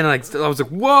grabbed it and I was like,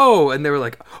 whoa! And they were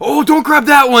like, oh, don't grab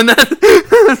that one.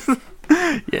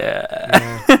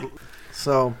 Yeah.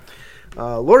 So,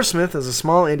 Laura Smith is a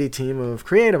small indie team of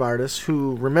creative artists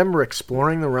who remember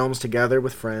exploring the realms together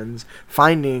with friends,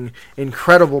 finding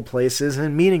incredible places,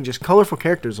 and meeting just colorful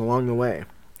characters along the way.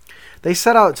 They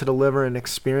set out to deliver an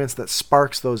experience that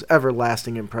sparks those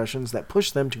everlasting impressions that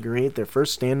push them to create their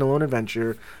first standalone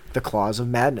adventure, The Claws of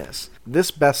Madness.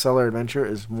 This bestseller adventure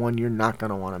is one you're not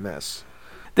going to want to miss.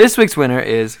 This week's winner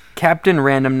is Captain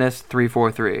Randomness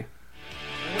 343. When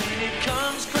it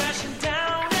comes crashing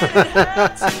down and it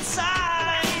hurts inside.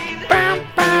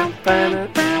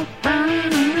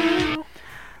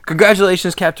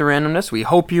 Congratulations, Captain Randomness. We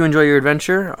hope you enjoy your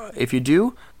adventure. If you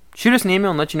do, shoot us an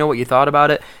email and let you know what you thought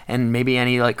about it, and maybe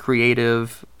any like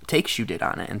creative takes you did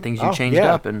on it and things you changed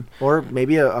up, and or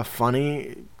maybe a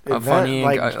funny event, funny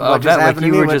like event what just happened like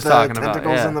you to me were with just the talking about,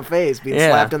 tentacles in the face, being Yeah.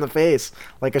 slapped in the face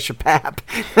like a shapap.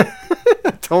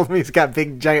 Told me he's got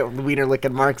big giant wiener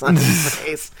licking marks on his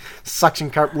face, suction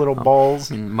cup little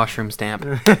balls. and mushroom stamp.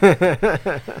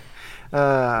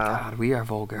 God, we are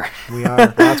vulgar. We are.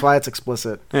 That's why it's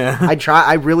explicit. Yeah.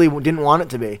 I really didn't want it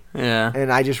to be, Yeah.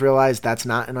 and I just realized that's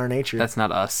not in our nature. That's not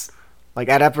us. Like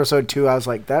at episode 2, I was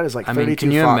like, that is like 32 I mean,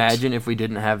 can you fucks. imagine if we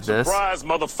didn't have this? Surprise,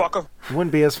 motherfucker. It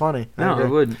wouldn't be as funny. I No, agree. it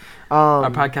wouldn't. Our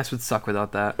podcast would suck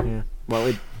without that. Yeah.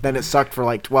 Well, then it sucked for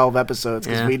like 12 episodes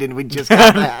because Yeah. we just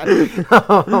got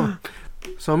that.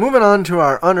 So moving on to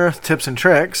our Unearthed Tips and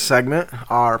Tricks segment,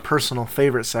 our personal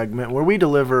favorite segment, where we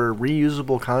deliver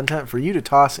reusable content for you to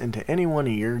toss into any one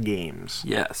of your games.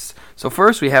 Yes. So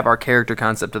first we have our character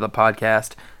concept of the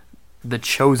podcast, The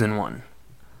Chosen One.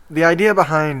 The idea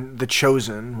behind The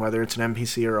Chosen, whether it's an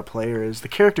NPC or a player, is the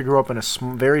character grew up in a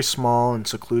very small and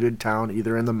secluded town,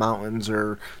 either in the mountains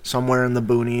or somewhere in the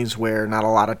boonies where not a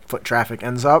lot of foot traffic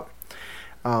ends up.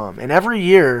 And every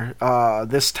year,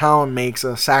 this town makes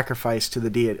a sacrifice to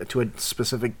to a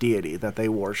specific deity that they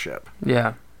worship.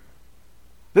 Yeah.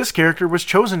 This character was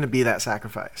chosen to be that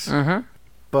sacrifice. Mm-hmm.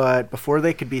 But before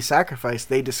they could be sacrificed,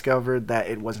 they discovered that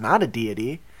it was not a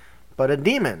deity, but a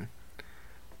demon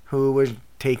who was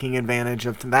taking advantage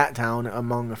of that town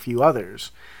among a few others.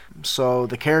 So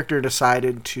the character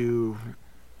decided to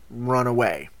run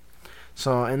away.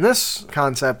 So in this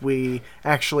concept, we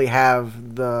actually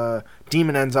have the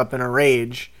demon ends up in a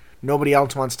rage. Nobody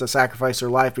else wants to sacrifice her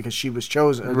life because she was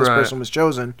chosen. Or this Right. person was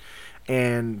chosen,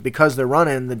 and because they're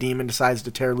running, the demon decides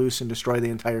to tear loose and destroy the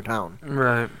entire town.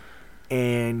 Right.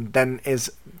 And then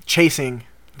is chasing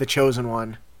the chosen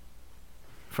one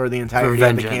for the entirety for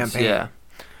of the vengeance, campaign. yeah.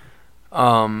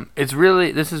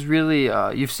 This is really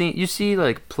you see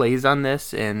like plays on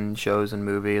this in shows and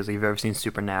movies. Like, you've ever seen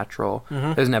Supernatural?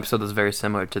 Mhm. There's an episode that's very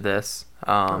similar to this,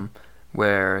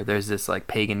 where there's this like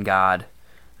pagan god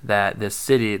that this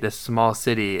small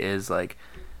city is like,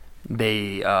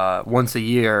 they once a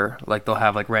year, like, they'll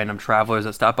have like random travelers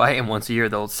that stop by, and once a year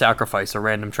they'll sacrifice a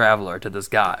random traveler to this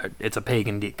god. It's a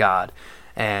pagan god,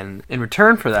 and in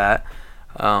return for that,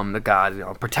 the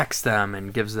god, protects them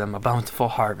and gives them a bountiful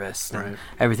harvest and Right.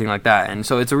 everything like that. And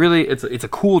so it's a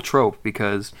cool trope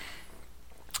because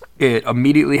it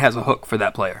immediately has a hook for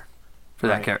that player, for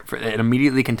that Right. character. It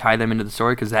immediately can tie them into the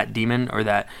story because that demon or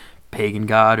that pagan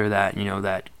god or that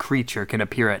that creature can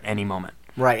appear at any moment.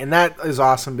 Right, and that is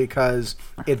awesome because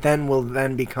it then will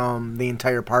become the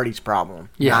entire party's problem,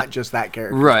 Yeah. not just that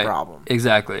character's Right. problem.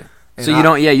 Exactly. And So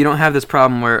you don't have this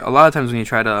problem where a lot of times when you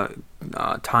try to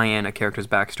tie in a character's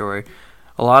backstory,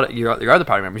 a lot of your other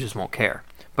party members just won't care.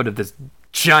 But if this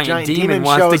giant demon demon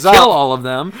wants shows to kill up, all of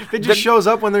them, If it just shows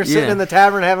up when they're sitting Yeah. in the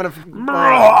tavern having things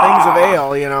of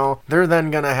ale, they're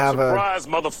then gonna have Surprise,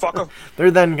 motherfucker.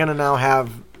 they're then gonna now have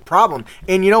problem.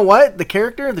 And you know what? The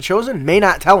character, the chosen, may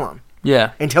not tell them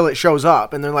yeah, until it shows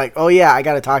up, and they're like, "Oh yeah, I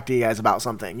got to talk to you guys about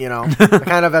something,"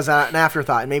 kind of as an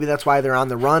afterthought. And maybe that's why they're on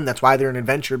the run. That's why they're an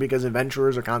adventurer, because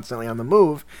adventurers are constantly on the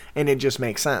move, and it just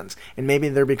makes sense. And maybe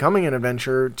they're becoming an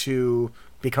adventurer to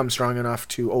become strong enough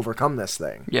to overcome this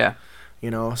thing. yeah,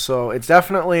 So it's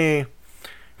definitely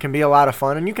can be a lot of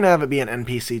fun, and you can have it be an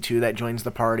NPC too that joins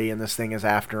the party, and this thing is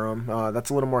after them. That's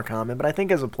a little more common, but I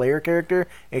think as a player character,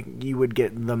 you would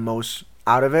get the most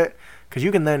out of it. Because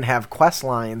you can then have quest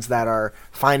lines that are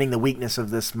finding the weakness of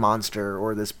this monster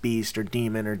or this beast or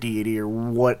demon or deity or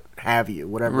what have you,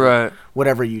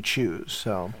 whatever you choose.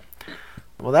 So,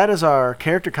 well, that is our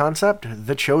character concept,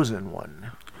 the chosen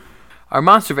one. Our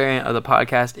monster variant of the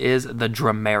podcast is the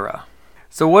Dramera.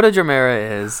 So what a Dramera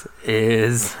is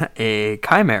a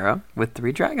chimera with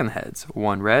 3 dragon heads,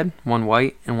 1 red, 1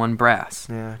 white, and 1 brass.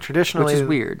 Yeah, traditionally, Which is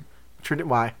weird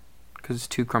why? because it's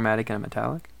 2 chromatic and a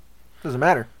metallic. Doesn't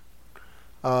matter.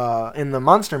 In the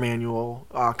monster manual,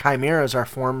 chimeras are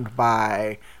formed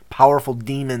by powerful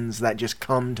demons that just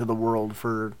come to the world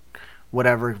for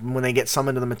whatever. When they get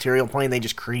summoned to the material plane, they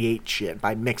just create shit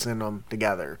by mixing them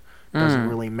together. Doesn't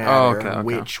really matter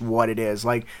what it is.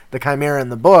 Like, the chimera in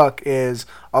the book is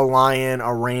a lion,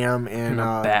 a ram, and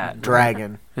a bat,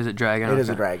 dragon. Is it dragon? It is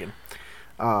a dragon.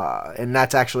 And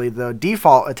that's actually the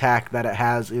default attack that it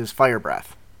has is fire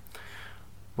breath.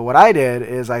 But what I did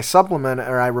is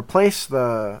I replaced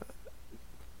the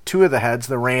 2 of the heads,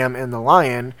 the ram and the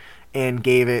lion, and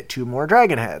gave it 2 more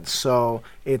dragon heads. So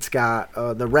it's got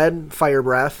the red fire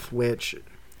breath, which,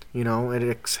 it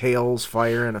exhales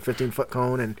fire in a 15-foot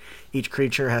cone, and each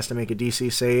creature has to make a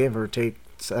DC save or take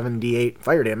 7d8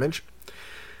 fire damage.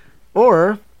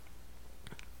 Or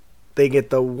they get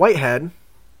the white head,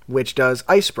 which does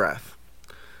ice breath.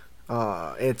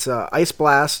 It's a ice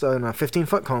blast on a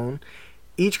 15-foot cone.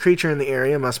 Each creature in the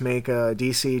area must make a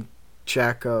DC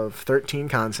check of 13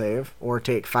 con save, or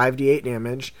take 5d8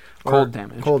 damage, Cold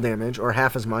damage, or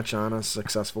half as much on a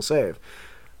successful save.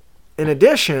 In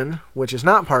addition, which is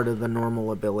not part of the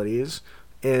normal abilities,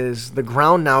 is the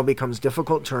ground now becomes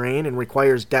difficult terrain and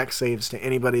requires dex saves to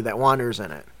anybody that wanders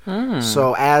in it.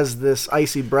 So as this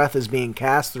icy breath is being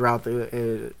cast throughout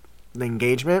the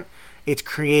engagement, it's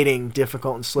creating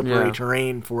difficult and slippery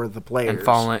terrain for the players.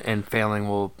 And failing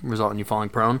will result in you falling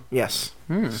prone. Yes.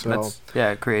 So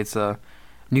it creates a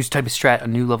new type of a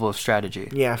new level of strategy.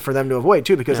 yeah, for them to avoid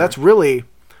too, because that's really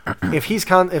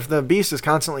if the beast is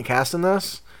constantly casting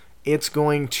this, it's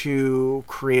going to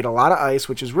create a lot of ice,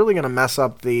 which is really going to mess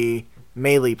up the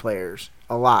melee players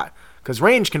a lot, because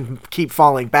range can keep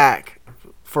falling back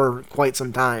for quite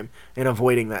some time and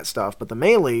avoiding that stuff, but the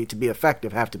melee, to be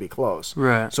effective, have to be close.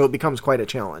 Right. So it becomes quite a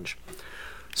challenge.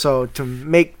 So to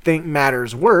make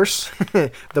matters worse,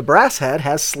 the brass head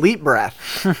has sleep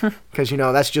breath, because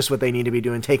that's just what they need to be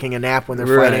doing, taking a nap when they're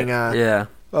fighting a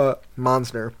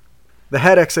monster. The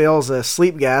head exhales a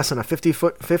sleep gas in a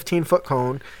 15-foot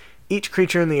cone. Each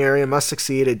creature in the area must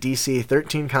succeed a DC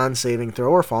 13 con saving throw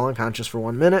or fall unconscious for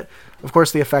 1 minute. Of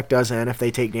course, the effect does end if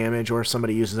they take damage or if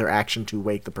somebody uses their action to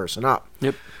wake the person up.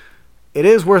 Yep. It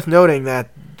is worth noting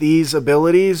that these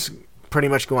abilities pretty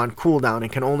much go on cooldown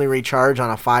and can only recharge on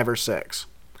a 5 or 6.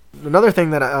 Another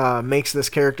thing that makes this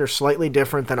character slightly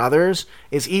different than others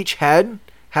is each head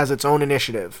has its own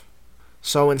initiative.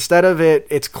 So instead of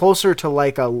it's closer to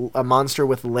like a monster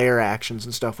with lair actions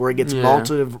and stuff, where it gets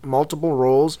multiple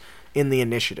rolls in the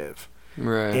initiative.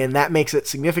 Right. And that makes it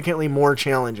significantly more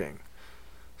challenging.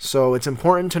 So it's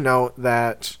important to note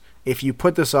that if you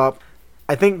put this up,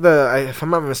 I think if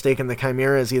I'm not mistaken, the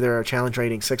Chimera is either a challenge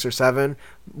rating 6 or 7.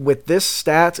 With this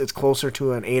stats, it's closer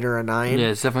to an 8 or a 9. Yeah,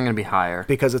 it's definitely going to be higher.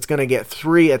 Because it's going to get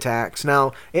 3 attacks.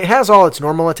 Now, it has all its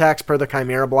normal attacks per the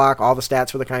Chimera block. All the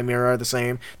stats for the Chimera are the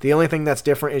same. The only thing that's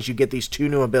different is you get these 2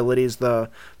 new abilities, the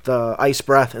Ice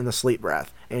Breath and the Sleep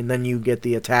Breath. And then you get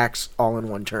the attacks all in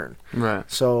one turn. Right.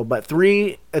 So, but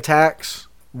 3 attacks,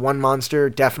 1 monster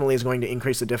definitely is going to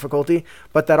increase the difficulty.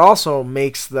 But that also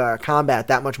makes the combat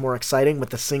that much more exciting with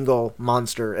the single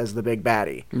monster as the big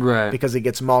baddie. Right. Because it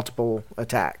gets multiple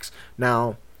attacks.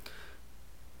 Now,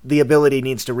 the ability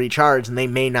needs to recharge, and they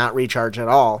may not recharge at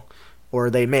all. Or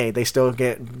they may. They still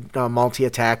get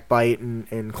multi-attack, bite,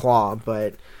 and claw.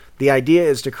 But the idea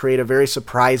is to create a very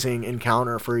surprising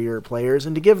encounter for your players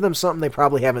and to give them something they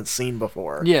probably haven't seen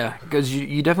before. Yeah, because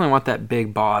you definitely want that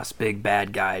big boss, big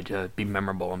bad guy to be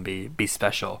memorable and be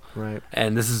special. Right.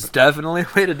 And this is definitely a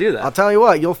way to do that. I'll tell you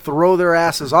what, you'll throw their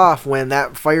asses off when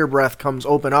that fire breath comes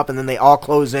open up and then they all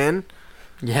close in.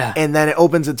 Yeah. And then it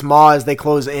opens its maw as they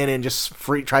close in and just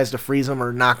tries to freeze them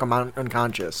or knock them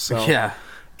unconscious. So yeah.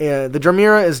 The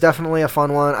Dramira is definitely a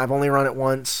fun one. I've only run it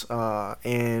once,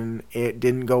 and it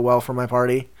didn't go well for my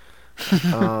party.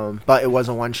 But it was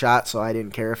a one-shot, so I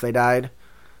didn't care if they died.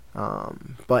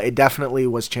 But it definitely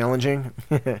was challenging,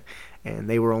 and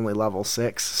they were only level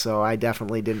 6, so I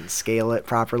definitely didn't scale it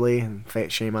properly, and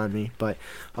shame on me. But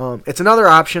it's another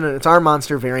option, and it's our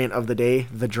monster variant of the day,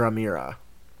 the Dramira.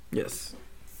 Yes.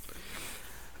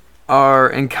 Our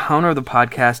encounter of the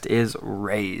podcast is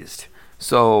Raised.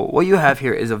 So what you have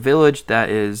here is a village that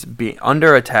is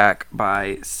under attack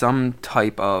by some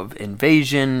type of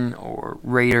invasion or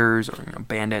raiders or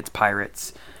bandits,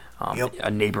 pirates, a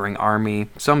neighboring army,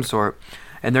 some sort,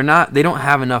 and they don't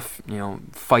have enough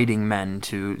fighting men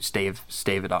to stave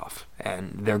it off,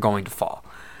 and they're going to fall.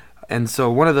 And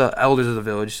so one of the elders of the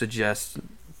village suggests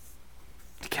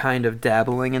kind of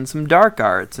dabbling in some dark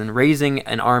arts and raising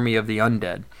an army of the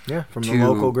undead. Yeah, from the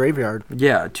local graveyard.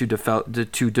 Yeah, to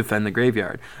defend the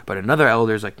graveyard. But another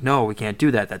elder's like, no, we can't do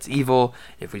that. That's evil.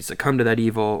 If we succumb to that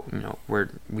evil,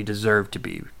 we deserve to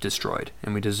be destroyed,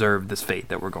 and we deserve this fate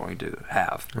that we're going to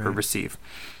have or receive.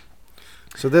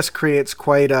 So this creates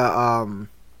quite a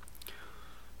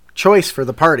choice for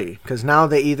the party, because now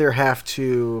they either have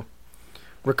to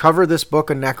recover this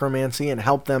book of necromancy and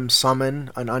help them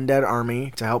summon an undead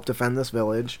army to help defend this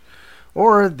village,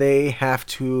 or they have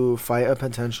to fight a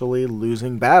potentially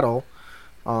losing battle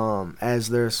as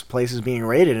this place is being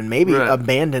raided, and maybe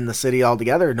abandon the city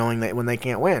altogether knowing that when they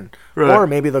can't win. Right. Or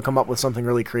maybe they'll come up with something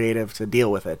really creative to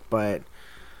deal with it. But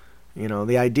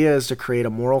the idea is to create a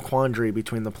moral quandary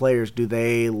between the players. Do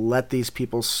they let these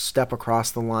people step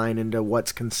across the line into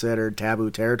what's considered taboo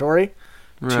territory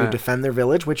to defend their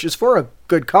village, which is for a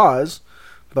good cause,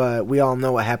 but we all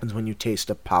know what happens when you taste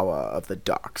the power of the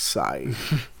dark side.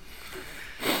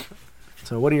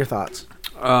 So what are your thoughts?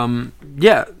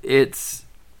 Yeah, it's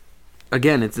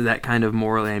that kind of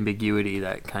moral ambiguity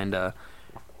that kind of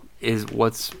is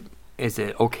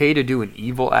it okay to do an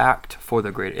evil act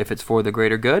if it's for the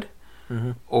greater good?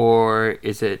 Mm-hmm. Or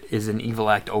is an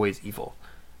evil act always evil?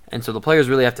 And so the players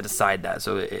really have to decide that.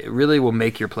 So it really will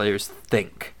make your players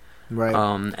think. Right.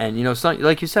 And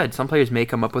like you said, some players may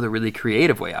come up with a really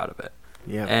creative way out of it.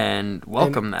 Yeah. And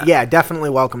welcome that. Yeah, definitely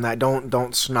welcome that.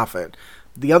 Don't snuff it.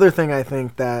 The other thing I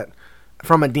think that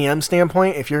from a DM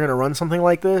standpoint, if you're going to run something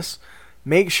like this,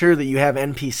 make sure that you have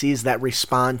NPCs that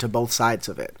respond to both sides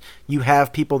of it. You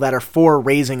have people that are for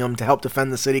raising them to help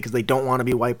defend the city because they don't want to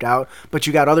be wiped out, but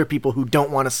you got other people who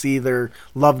don't want to see their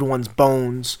loved ones'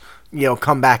 bones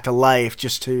come back to life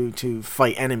just to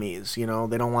fight enemies. They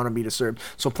don't want to be disturbed.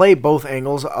 So play both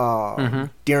angles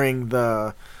during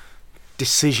the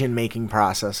decision-making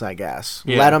process, I guess.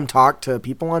 Yeah. Let them talk to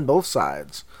people on both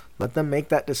sides. Let them make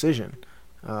that decision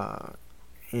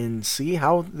and see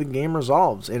how the game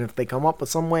resolves. And if they come up with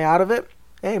some way out of it,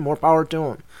 hey, more power to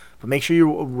them. But make sure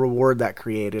you reward that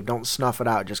creative. Don't snuff it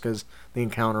out just because the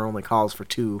encounter only calls for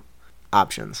 2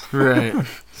 options. Right.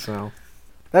 So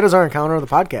that is our encounter of the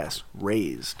podcast,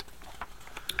 Raised.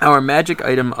 Our magic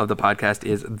item of the podcast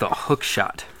is the hook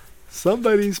shot.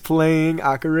 Somebody's playing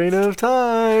Ocarina of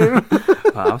Time.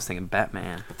 I was thinking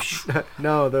Batman.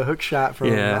 No, the hook shot from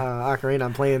Ocarina.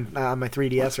 I'm playing on my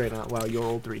 3DS right now. Well, your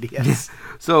old 3DS.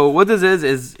 So what this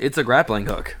is it's a grappling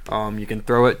hook. You can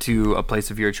throw it to a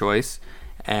place of your choice,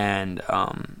 and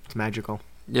it's magical.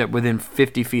 Yeah, within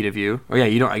 50 feet of you. Oh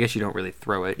yeah, I guess you don't really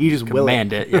throw it. You just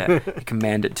command it. Yeah, you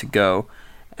command it to go,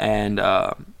 and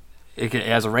it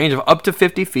has a range of up to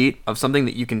 50 feet of something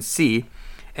that you can see.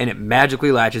 and it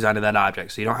magically latches onto that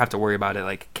object, so you don't have to worry about it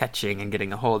like catching and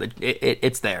getting a hold.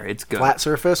 It's there. It's good. Flat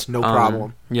surface, no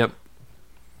problem. Yep.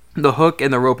 The hook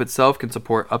and the rope itself can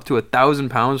support up to 1,000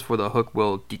 pounds before the hook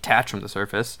will detach from the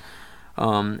surface.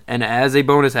 And as a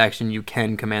bonus action, you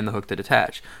can command the hook to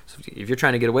detach. So if you're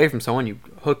trying to get away from someone, you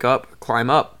hook up,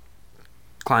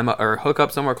 or hook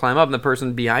up somewhere, climb up, and the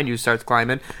person behind you starts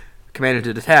climbing, command it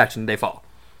to detach, and they fall.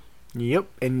 Yep,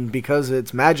 and because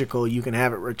it's magical, you can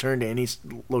have it return to any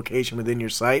location within your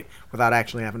sight without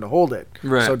actually having to hold it.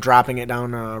 Right. So dropping it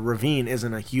down a ravine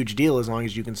isn't a huge deal as long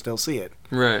as you can still see it.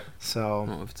 Right. So,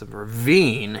 Well, if it's a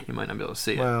ravine, you might not be able to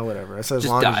see it. well, whatever. It's as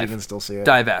Just long as you dive. can still see it.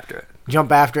 Dive after it.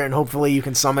 Jump after it, and hopefully you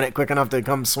can summon it quick enough to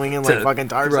come swinging like To fucking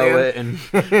Tarzan. throw it and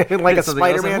like a hit something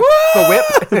else Spider-Man. and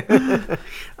The whip.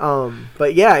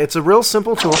 But yeah, it's a real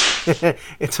simple tool.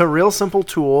 It's a real simple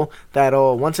tool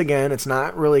that'll, once again, it's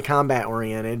not really combat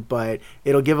oriented, but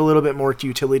it'll give a little bit more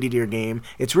utility to your game.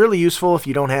 It's really useful if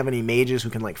you don't have any mages who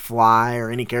can like fly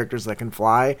or any characters that can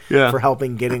fly for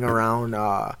helping getting around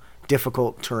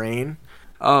difficult terrain.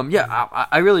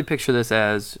 I really picture this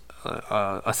as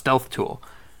a stealth tool.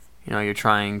 You know, you're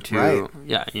trying to,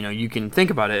 Right. You can think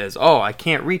about it as, oh, I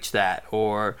can't reach that,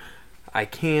 or I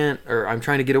can't, or I'm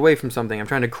trying to get away from something, I'm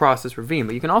trying to cross this ravine.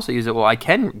 But you can also use it, well, I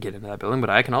can get into that building, but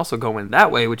I can also go in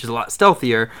that way, which is a lot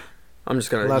stealthier. I'm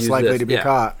just going to Less use likely this. to be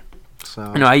caught.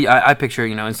 So. I picture,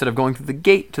 instead of going through the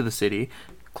gate to the city,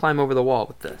 climb over the wall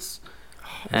with this.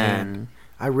 Man,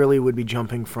 I really would be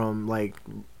jumping from like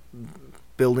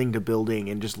building to building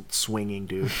and just swinging,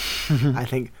 dude. I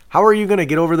think, how are you going to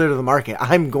get over there to the market?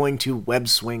 I'm going to web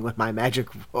swing with my magic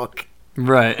hook.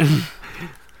 Right.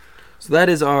 So that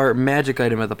is our magic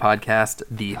item of the podcast,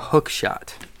 the hook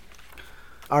shot.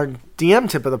 Our DM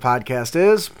tip of the podcast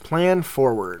is plan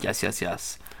forward. Yes.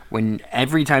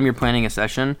 Every time you're planning a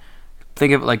session,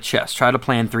 think of it like chess. Try to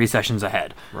plan 3 sessions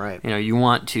ahead. Right. You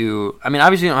want to,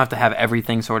 obviously you don't have to have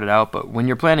everything sorted out, but when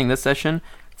you're planning this session,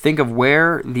 think of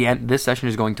where this session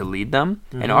is going to lead them,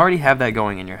 and already have that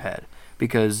going in your head.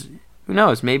 Because who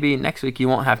knows, maybe next week you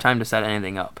won't have time to set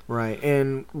anything up. Right.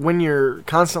 And when you're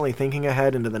constantly thinking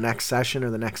ahead into the next session or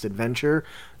the next adventure,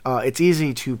 it's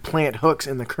easy to plant hooks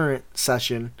in the current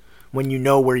session when you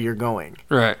know where you're going.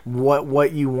 Right.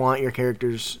 What you want your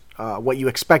characters, what you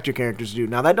expect your characters to do.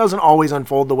 Now, that doesn't always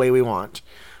unfold the way we want.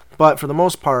 But for the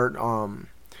most part,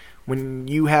 when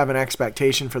you have an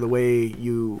expectation for the way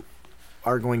you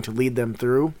are going to lead them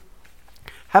through,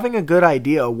 having a good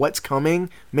idea of what's coming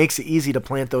makes it easy to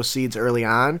plant those seeds early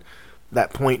on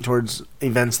that point towards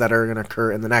events that are going to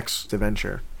occur in the next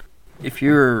adventure. If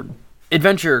your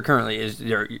adventure currently is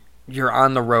you're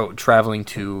on the road traveling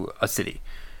to a city,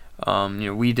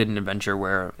 we did an adventure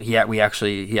where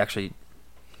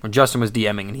when Justin was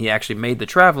DMing, and he actually made the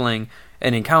traveling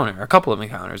an encounter, a couple of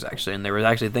encounters actually, and there were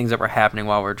actually things that were happening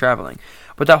while we were traveling.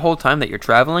 But that whole time that you're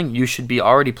traveling, you should be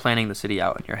already planning the city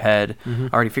out in your head,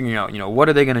 already figuring out, what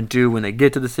are they going to do when they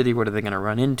get to the city, what are they going to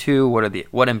run into, what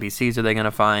NPCs are they going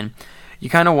to find. You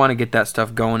kind of want to get that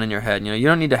stuff going in your head. You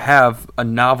don't need to have a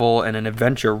novel and an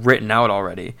adventure written out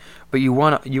already, but you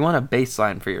want a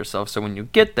baseline for yourself. So when you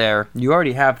get there, you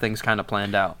already have things kind of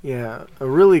planned out. Yeah, a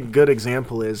really good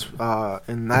example is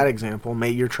in that example,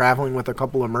 you're traveling with a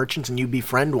couple of merchants and you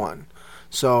befriend one.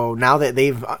 So now that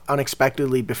they've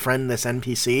unexpectedly befriended this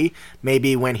NPC,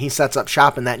 maybe when he sets up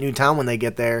shop in that new town when they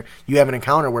get there, you have an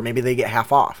encounter where maybe they get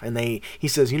half off, and he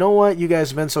says, you know what, you guys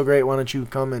have been so great, why don't you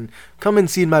come and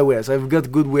see my wares? I've got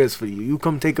good wares for you. You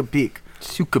come take a peek.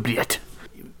 Sukabliet.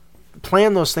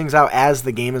 Plan those things out as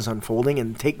the game is unfolding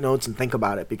and take notes and think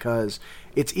about it, because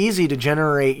it's easy to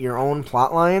generate your own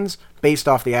plot lines based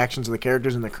off the actions of the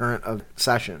characters in the current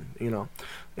session,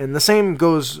 And the same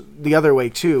goes the other way,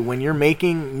 too. When you're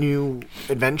making new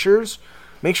adventures,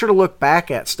 make sure to look back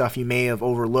at stuff you may have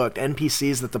overlooked,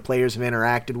 NPCs that the players have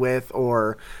interacted with,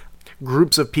 or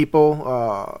groups of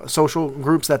people, social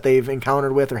groups that they've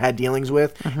encountered with or had dealings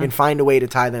with, and find a way to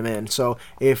tie them in. So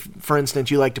if, for instance,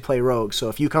 you like to play rogue, so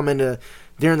if you come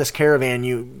during this caravan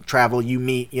you travel, you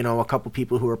meet, a couple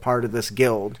people who are part of this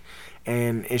guild,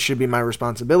 and it should be my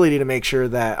responsibility to make sure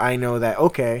that I know that,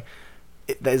 okay,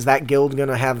 is that guild going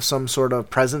to have some sort of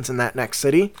presence in that next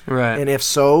city? Right. And if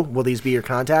so, will these be your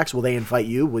contacts? Will they invite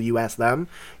you? Will you ask them?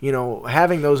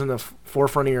 Having those in the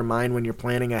forefront of your mind when you're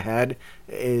planning ahead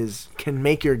can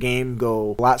make your game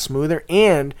go a lot smoother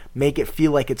and make it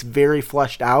feel like it's very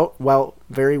fleshed out,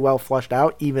 very well fleshed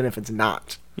out, even if it's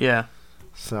not. Yeah.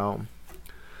 So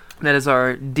that is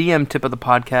our DM tip of the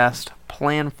podcast,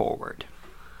 plan forward.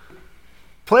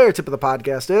 Player tip of the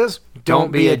podcast is,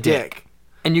 don't be a dick.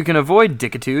 And you can avoid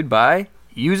dickitude by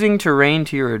using terrain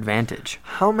to your advantage.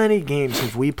 How many games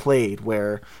have we played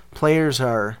where players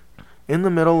are in the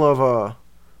middle of a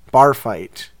bar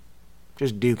fight,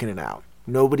 just duking it out?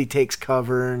 Nobody takes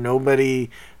cover. Nobody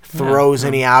throws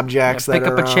any objects Pick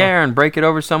that up are a chair and break it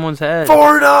over someone's head.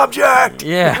 foreign object.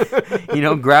 Yeah.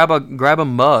 Grab a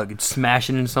mug and smash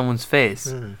it in someone's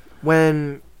face.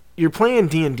 When you're playing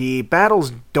D&D,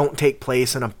 battles don't take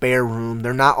place in a bare room.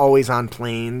 They're not always on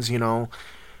plains,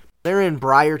 They're in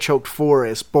briar-choked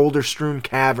forests, boulder-strewn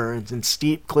caverns, and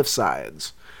steep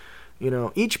cliffsides.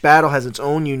 Each battle has its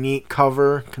own unique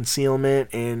cover, concealment,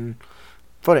 and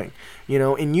footing.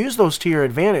 And use those to your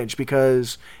advantage,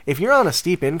 because if you're on a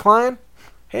steep incline,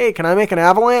 hey, can I make an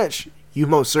avalanche? You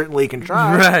most certainly can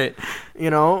try. Right.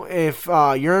 If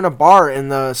you're in a bar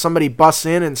and somebody busts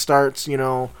in and starts,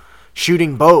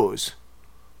 shooting bows,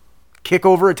 kick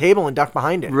over a table and duck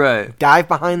behind it. Right. Dive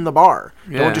behind the bar.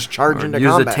 Yeah. Don't just charge Or into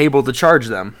use combat. a table to charge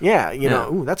them. Yeah, Yeah.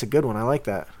 Ooh, that's a good one. I like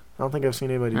that. I don't think I've seen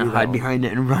anybody do that. Hide one. behind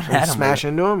it and run And at them. smash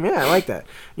into them. Yeah, I like that.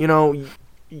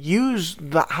 Use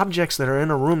the objects that are in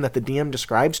a room that the DM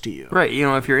describes to you. Right.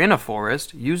 If you're in a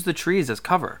forest, use the trees as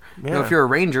cover. Yeah. If you're a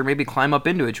ranger, maybe climb up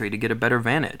into a tree to get a better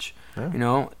vantage.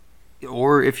 Yeah.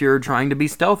 Or if you're trying to be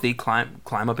stealthy, climb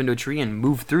up into a tree and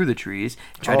move through the trees.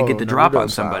 Try to get the drop on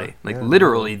Naruto somebody. style. Yeah.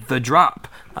 Literally, the drop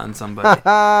on somebody.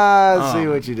 See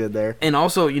what you did there. And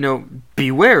also, be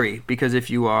wary, because if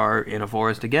you are in a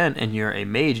forest again and you're a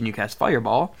mage and you cast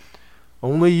Fireball,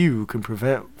 Only you can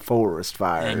prevent forest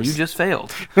fires. and you just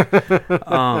failed.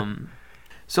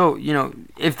 So,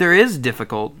 if there is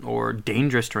difficult or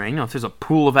dangerous terrain, if there's a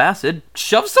pool of acid,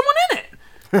 shove someone in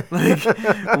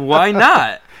it. Why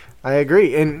not? I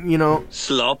agree. And,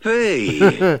 Sloppy.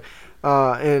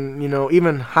 and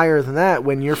even higher than that,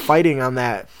 when you're fighting in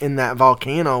that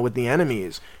volcano with the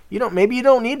enemies, maybe you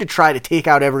don't need to try to take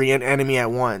out every enemy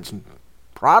at once.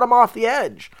 Prod them off the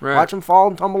edge. Right. Watch them fall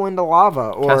and tumble into lava.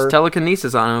 Or Cast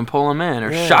telekinesis on them and pull them in,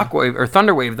 or Yeah. shockwave or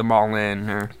thunderwave them all in,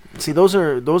 or see, those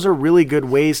are really good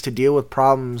ways to deal with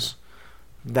problems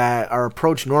that are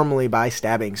approached normally by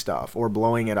stabbing stuff or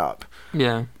blowing it up.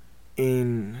 yeah.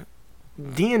 In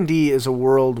D&D is a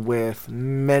world with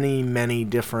many, many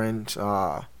different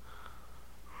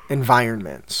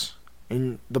environments.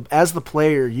 And as the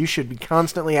player, you should be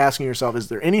constantly asking yourself, is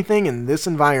there anything in this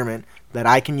environment that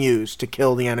I can use to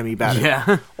kill the enemy better?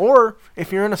 Yeah. Or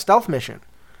if you're in a stealth mission,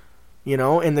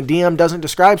 and the DM doesn't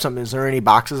describe something, is there any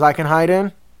boxes I can hide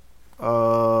in?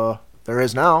 There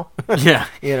is now. Yeah.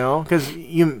 Because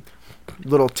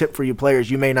little tip for you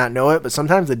players, you may not know it, but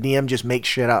sometimes the DM just makes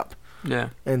shit up. Yeah.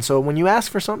 And so when you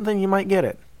ask for something, you might get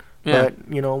it. Yeah. But,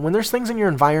 when there's things in your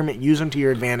environment, use them to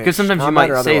your advantage. Because sometimes you combat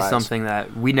might or say otherwise. something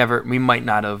that we might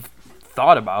not have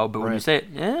thought about, but when you Right. say it,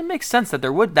 it makes sense that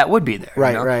that would be there.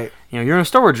 Right, right. You're in a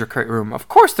storage room. Of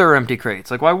course there are empty crates.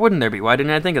 Like, why wouldn't there be? Why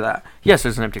didn't I think of that? Yes,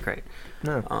 there's an empty crate.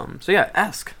 No. So yeah,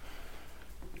 ask.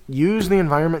 Use the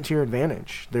environment to your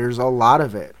advantage. There's a lot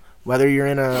of it. Whether you're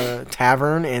in a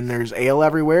tavern and there's ale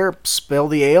everywhere, spill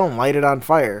the ale and light it on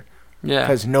fire. Yeah.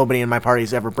 Because nobody in my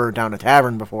party's ever burned down a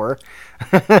tavern before.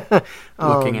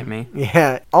 Looking at me.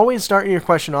 Yeah. Always start your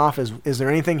question off as, is there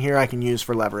anything here I can use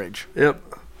for leverage? Yep.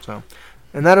 So,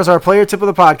 and that is our player tip of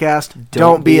the podcast.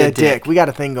 Don't be be a a dick. dick. We got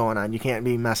a thing going on. You can't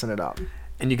be messing it up.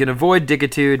 And you can avoid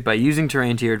dickitude by using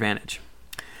terrain to your advantage.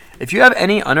 If you have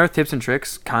any unearthed tips and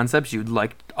tricks, concepts you'd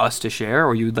like us to share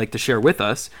or you'd like to share with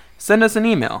us, send us an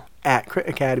email. At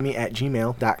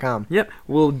critacademy@gmail.com. Yep.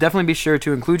 We'll definitely be sure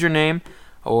to include your name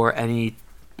or any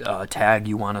tag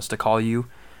you want us to call you.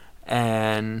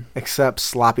 And Except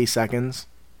sloppy seconds.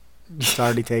 It's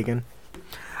already taken.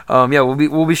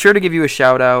 we'll be sure to give you a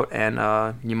shout out,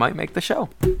 and you might make the show.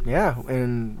 Yeah,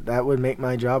 and that would make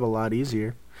my job a lot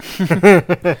easier.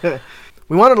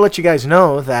 We wanted to let you guys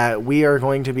know that we are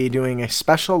going to be doing a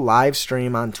special live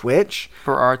stream on Twitch.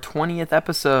 For our 20th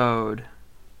episode.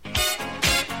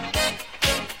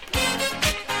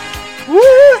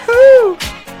 Woohoo!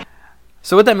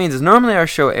 So what that means is normally our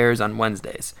show airs on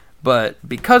Wednesdays, but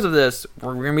because of this,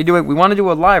 we're going to be we want to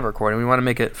do a live recording. We want to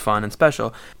make it fun and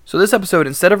special. So this episode,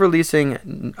 instead of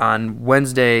releasing on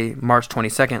Wednesday, March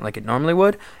 22nd like it normally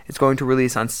would, it's going to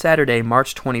release on Saturday,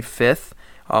 March 25th.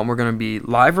 We're going to be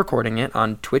live recording it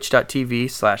on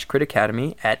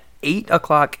twitch.tv/critacademy at 8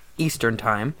 o'clock Eastern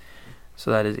Time.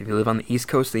 So that is if you live on the East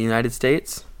Coast of the United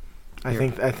States. I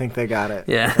think they got it.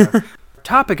 Yeah.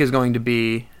 Topic is going to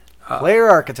be Player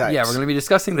archetypes. Yeah, we're going to be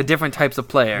discussing the different types of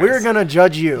players. We're going to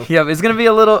judge you. Yeah, it's going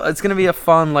to be a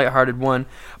fun, lighthearted one.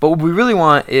 But what we really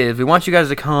want is we want you guys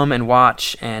to come and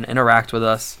watch and interact with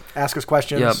us. Ask us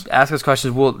questions. Yep, ask us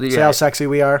questions. Say how sexy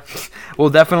we are. We'll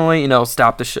definitely,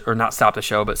 stop the or not stop the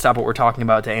show, but stop what we're talking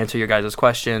about to answer your guys'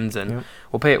 questions, and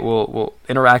we'll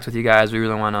interact with you guys. We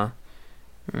really want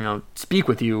to, speak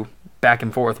with you back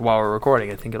and forth while we're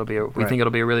recording. I think we think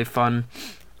it'll be a really fun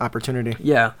opportunity.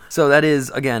 Yeah. So that is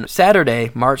again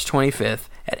Saturday, March 25th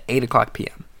at 8:00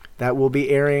 p.m. That will be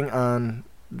airing on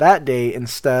that day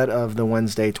instead of the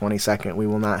Wednesday 22nd. We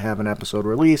will not have an episode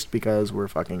released because we're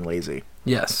fucking lazy.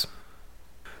 Yes.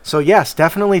 So yes,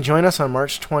 definitely join us on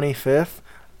March 25th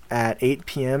at 8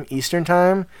 p.m. Eastern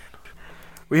Time.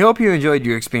 We hope you enjoyed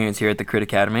your experience here at the Crit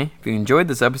Academy. If you enjoyed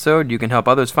this episode, you can help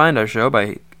others find our show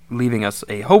by leaving us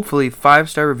a hopefully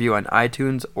 5-star review on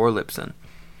iTunes or Libsyn.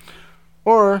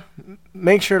 Or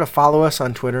make sure to follow us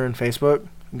on Twitter and Facebook.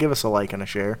 Give us a like and a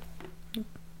share.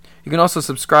 You can also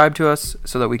subscribe to us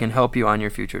so that we can help you on your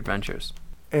future adventures.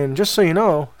 And just so you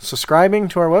know, subscribing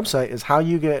to our website is how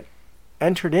you get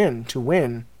entered in to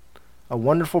win a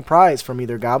wonderful prize from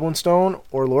either Goblin Stone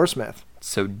or Loresmith.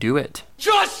 So do it.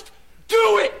 Just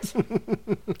do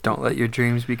it! Don't let your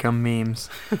dreams become memes.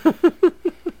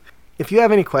 If you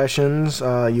have any questions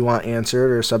you want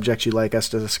answered or subjects you'd like us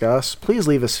to discuss, please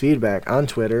leave us feedback on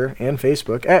Twitter and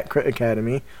Facebook at Crit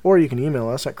Academy, or you can email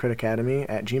us at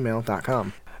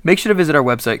critacademy@gmail.com. Make sure to visit our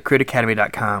website,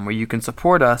 critacademy.com, where you can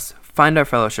support us, find our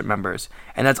fellowship members,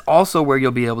 and that's also where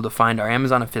you'll be able to find our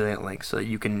Amazon affiliate links so that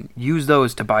you can use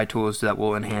those to buy tools that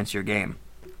will enhance your game.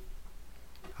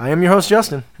 I am your host,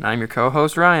 Justin. And I'm your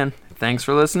co-host, Ryan. Thanks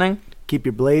for listening. Keep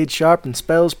your blades sharp and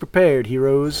spells prepared,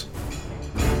 heroes.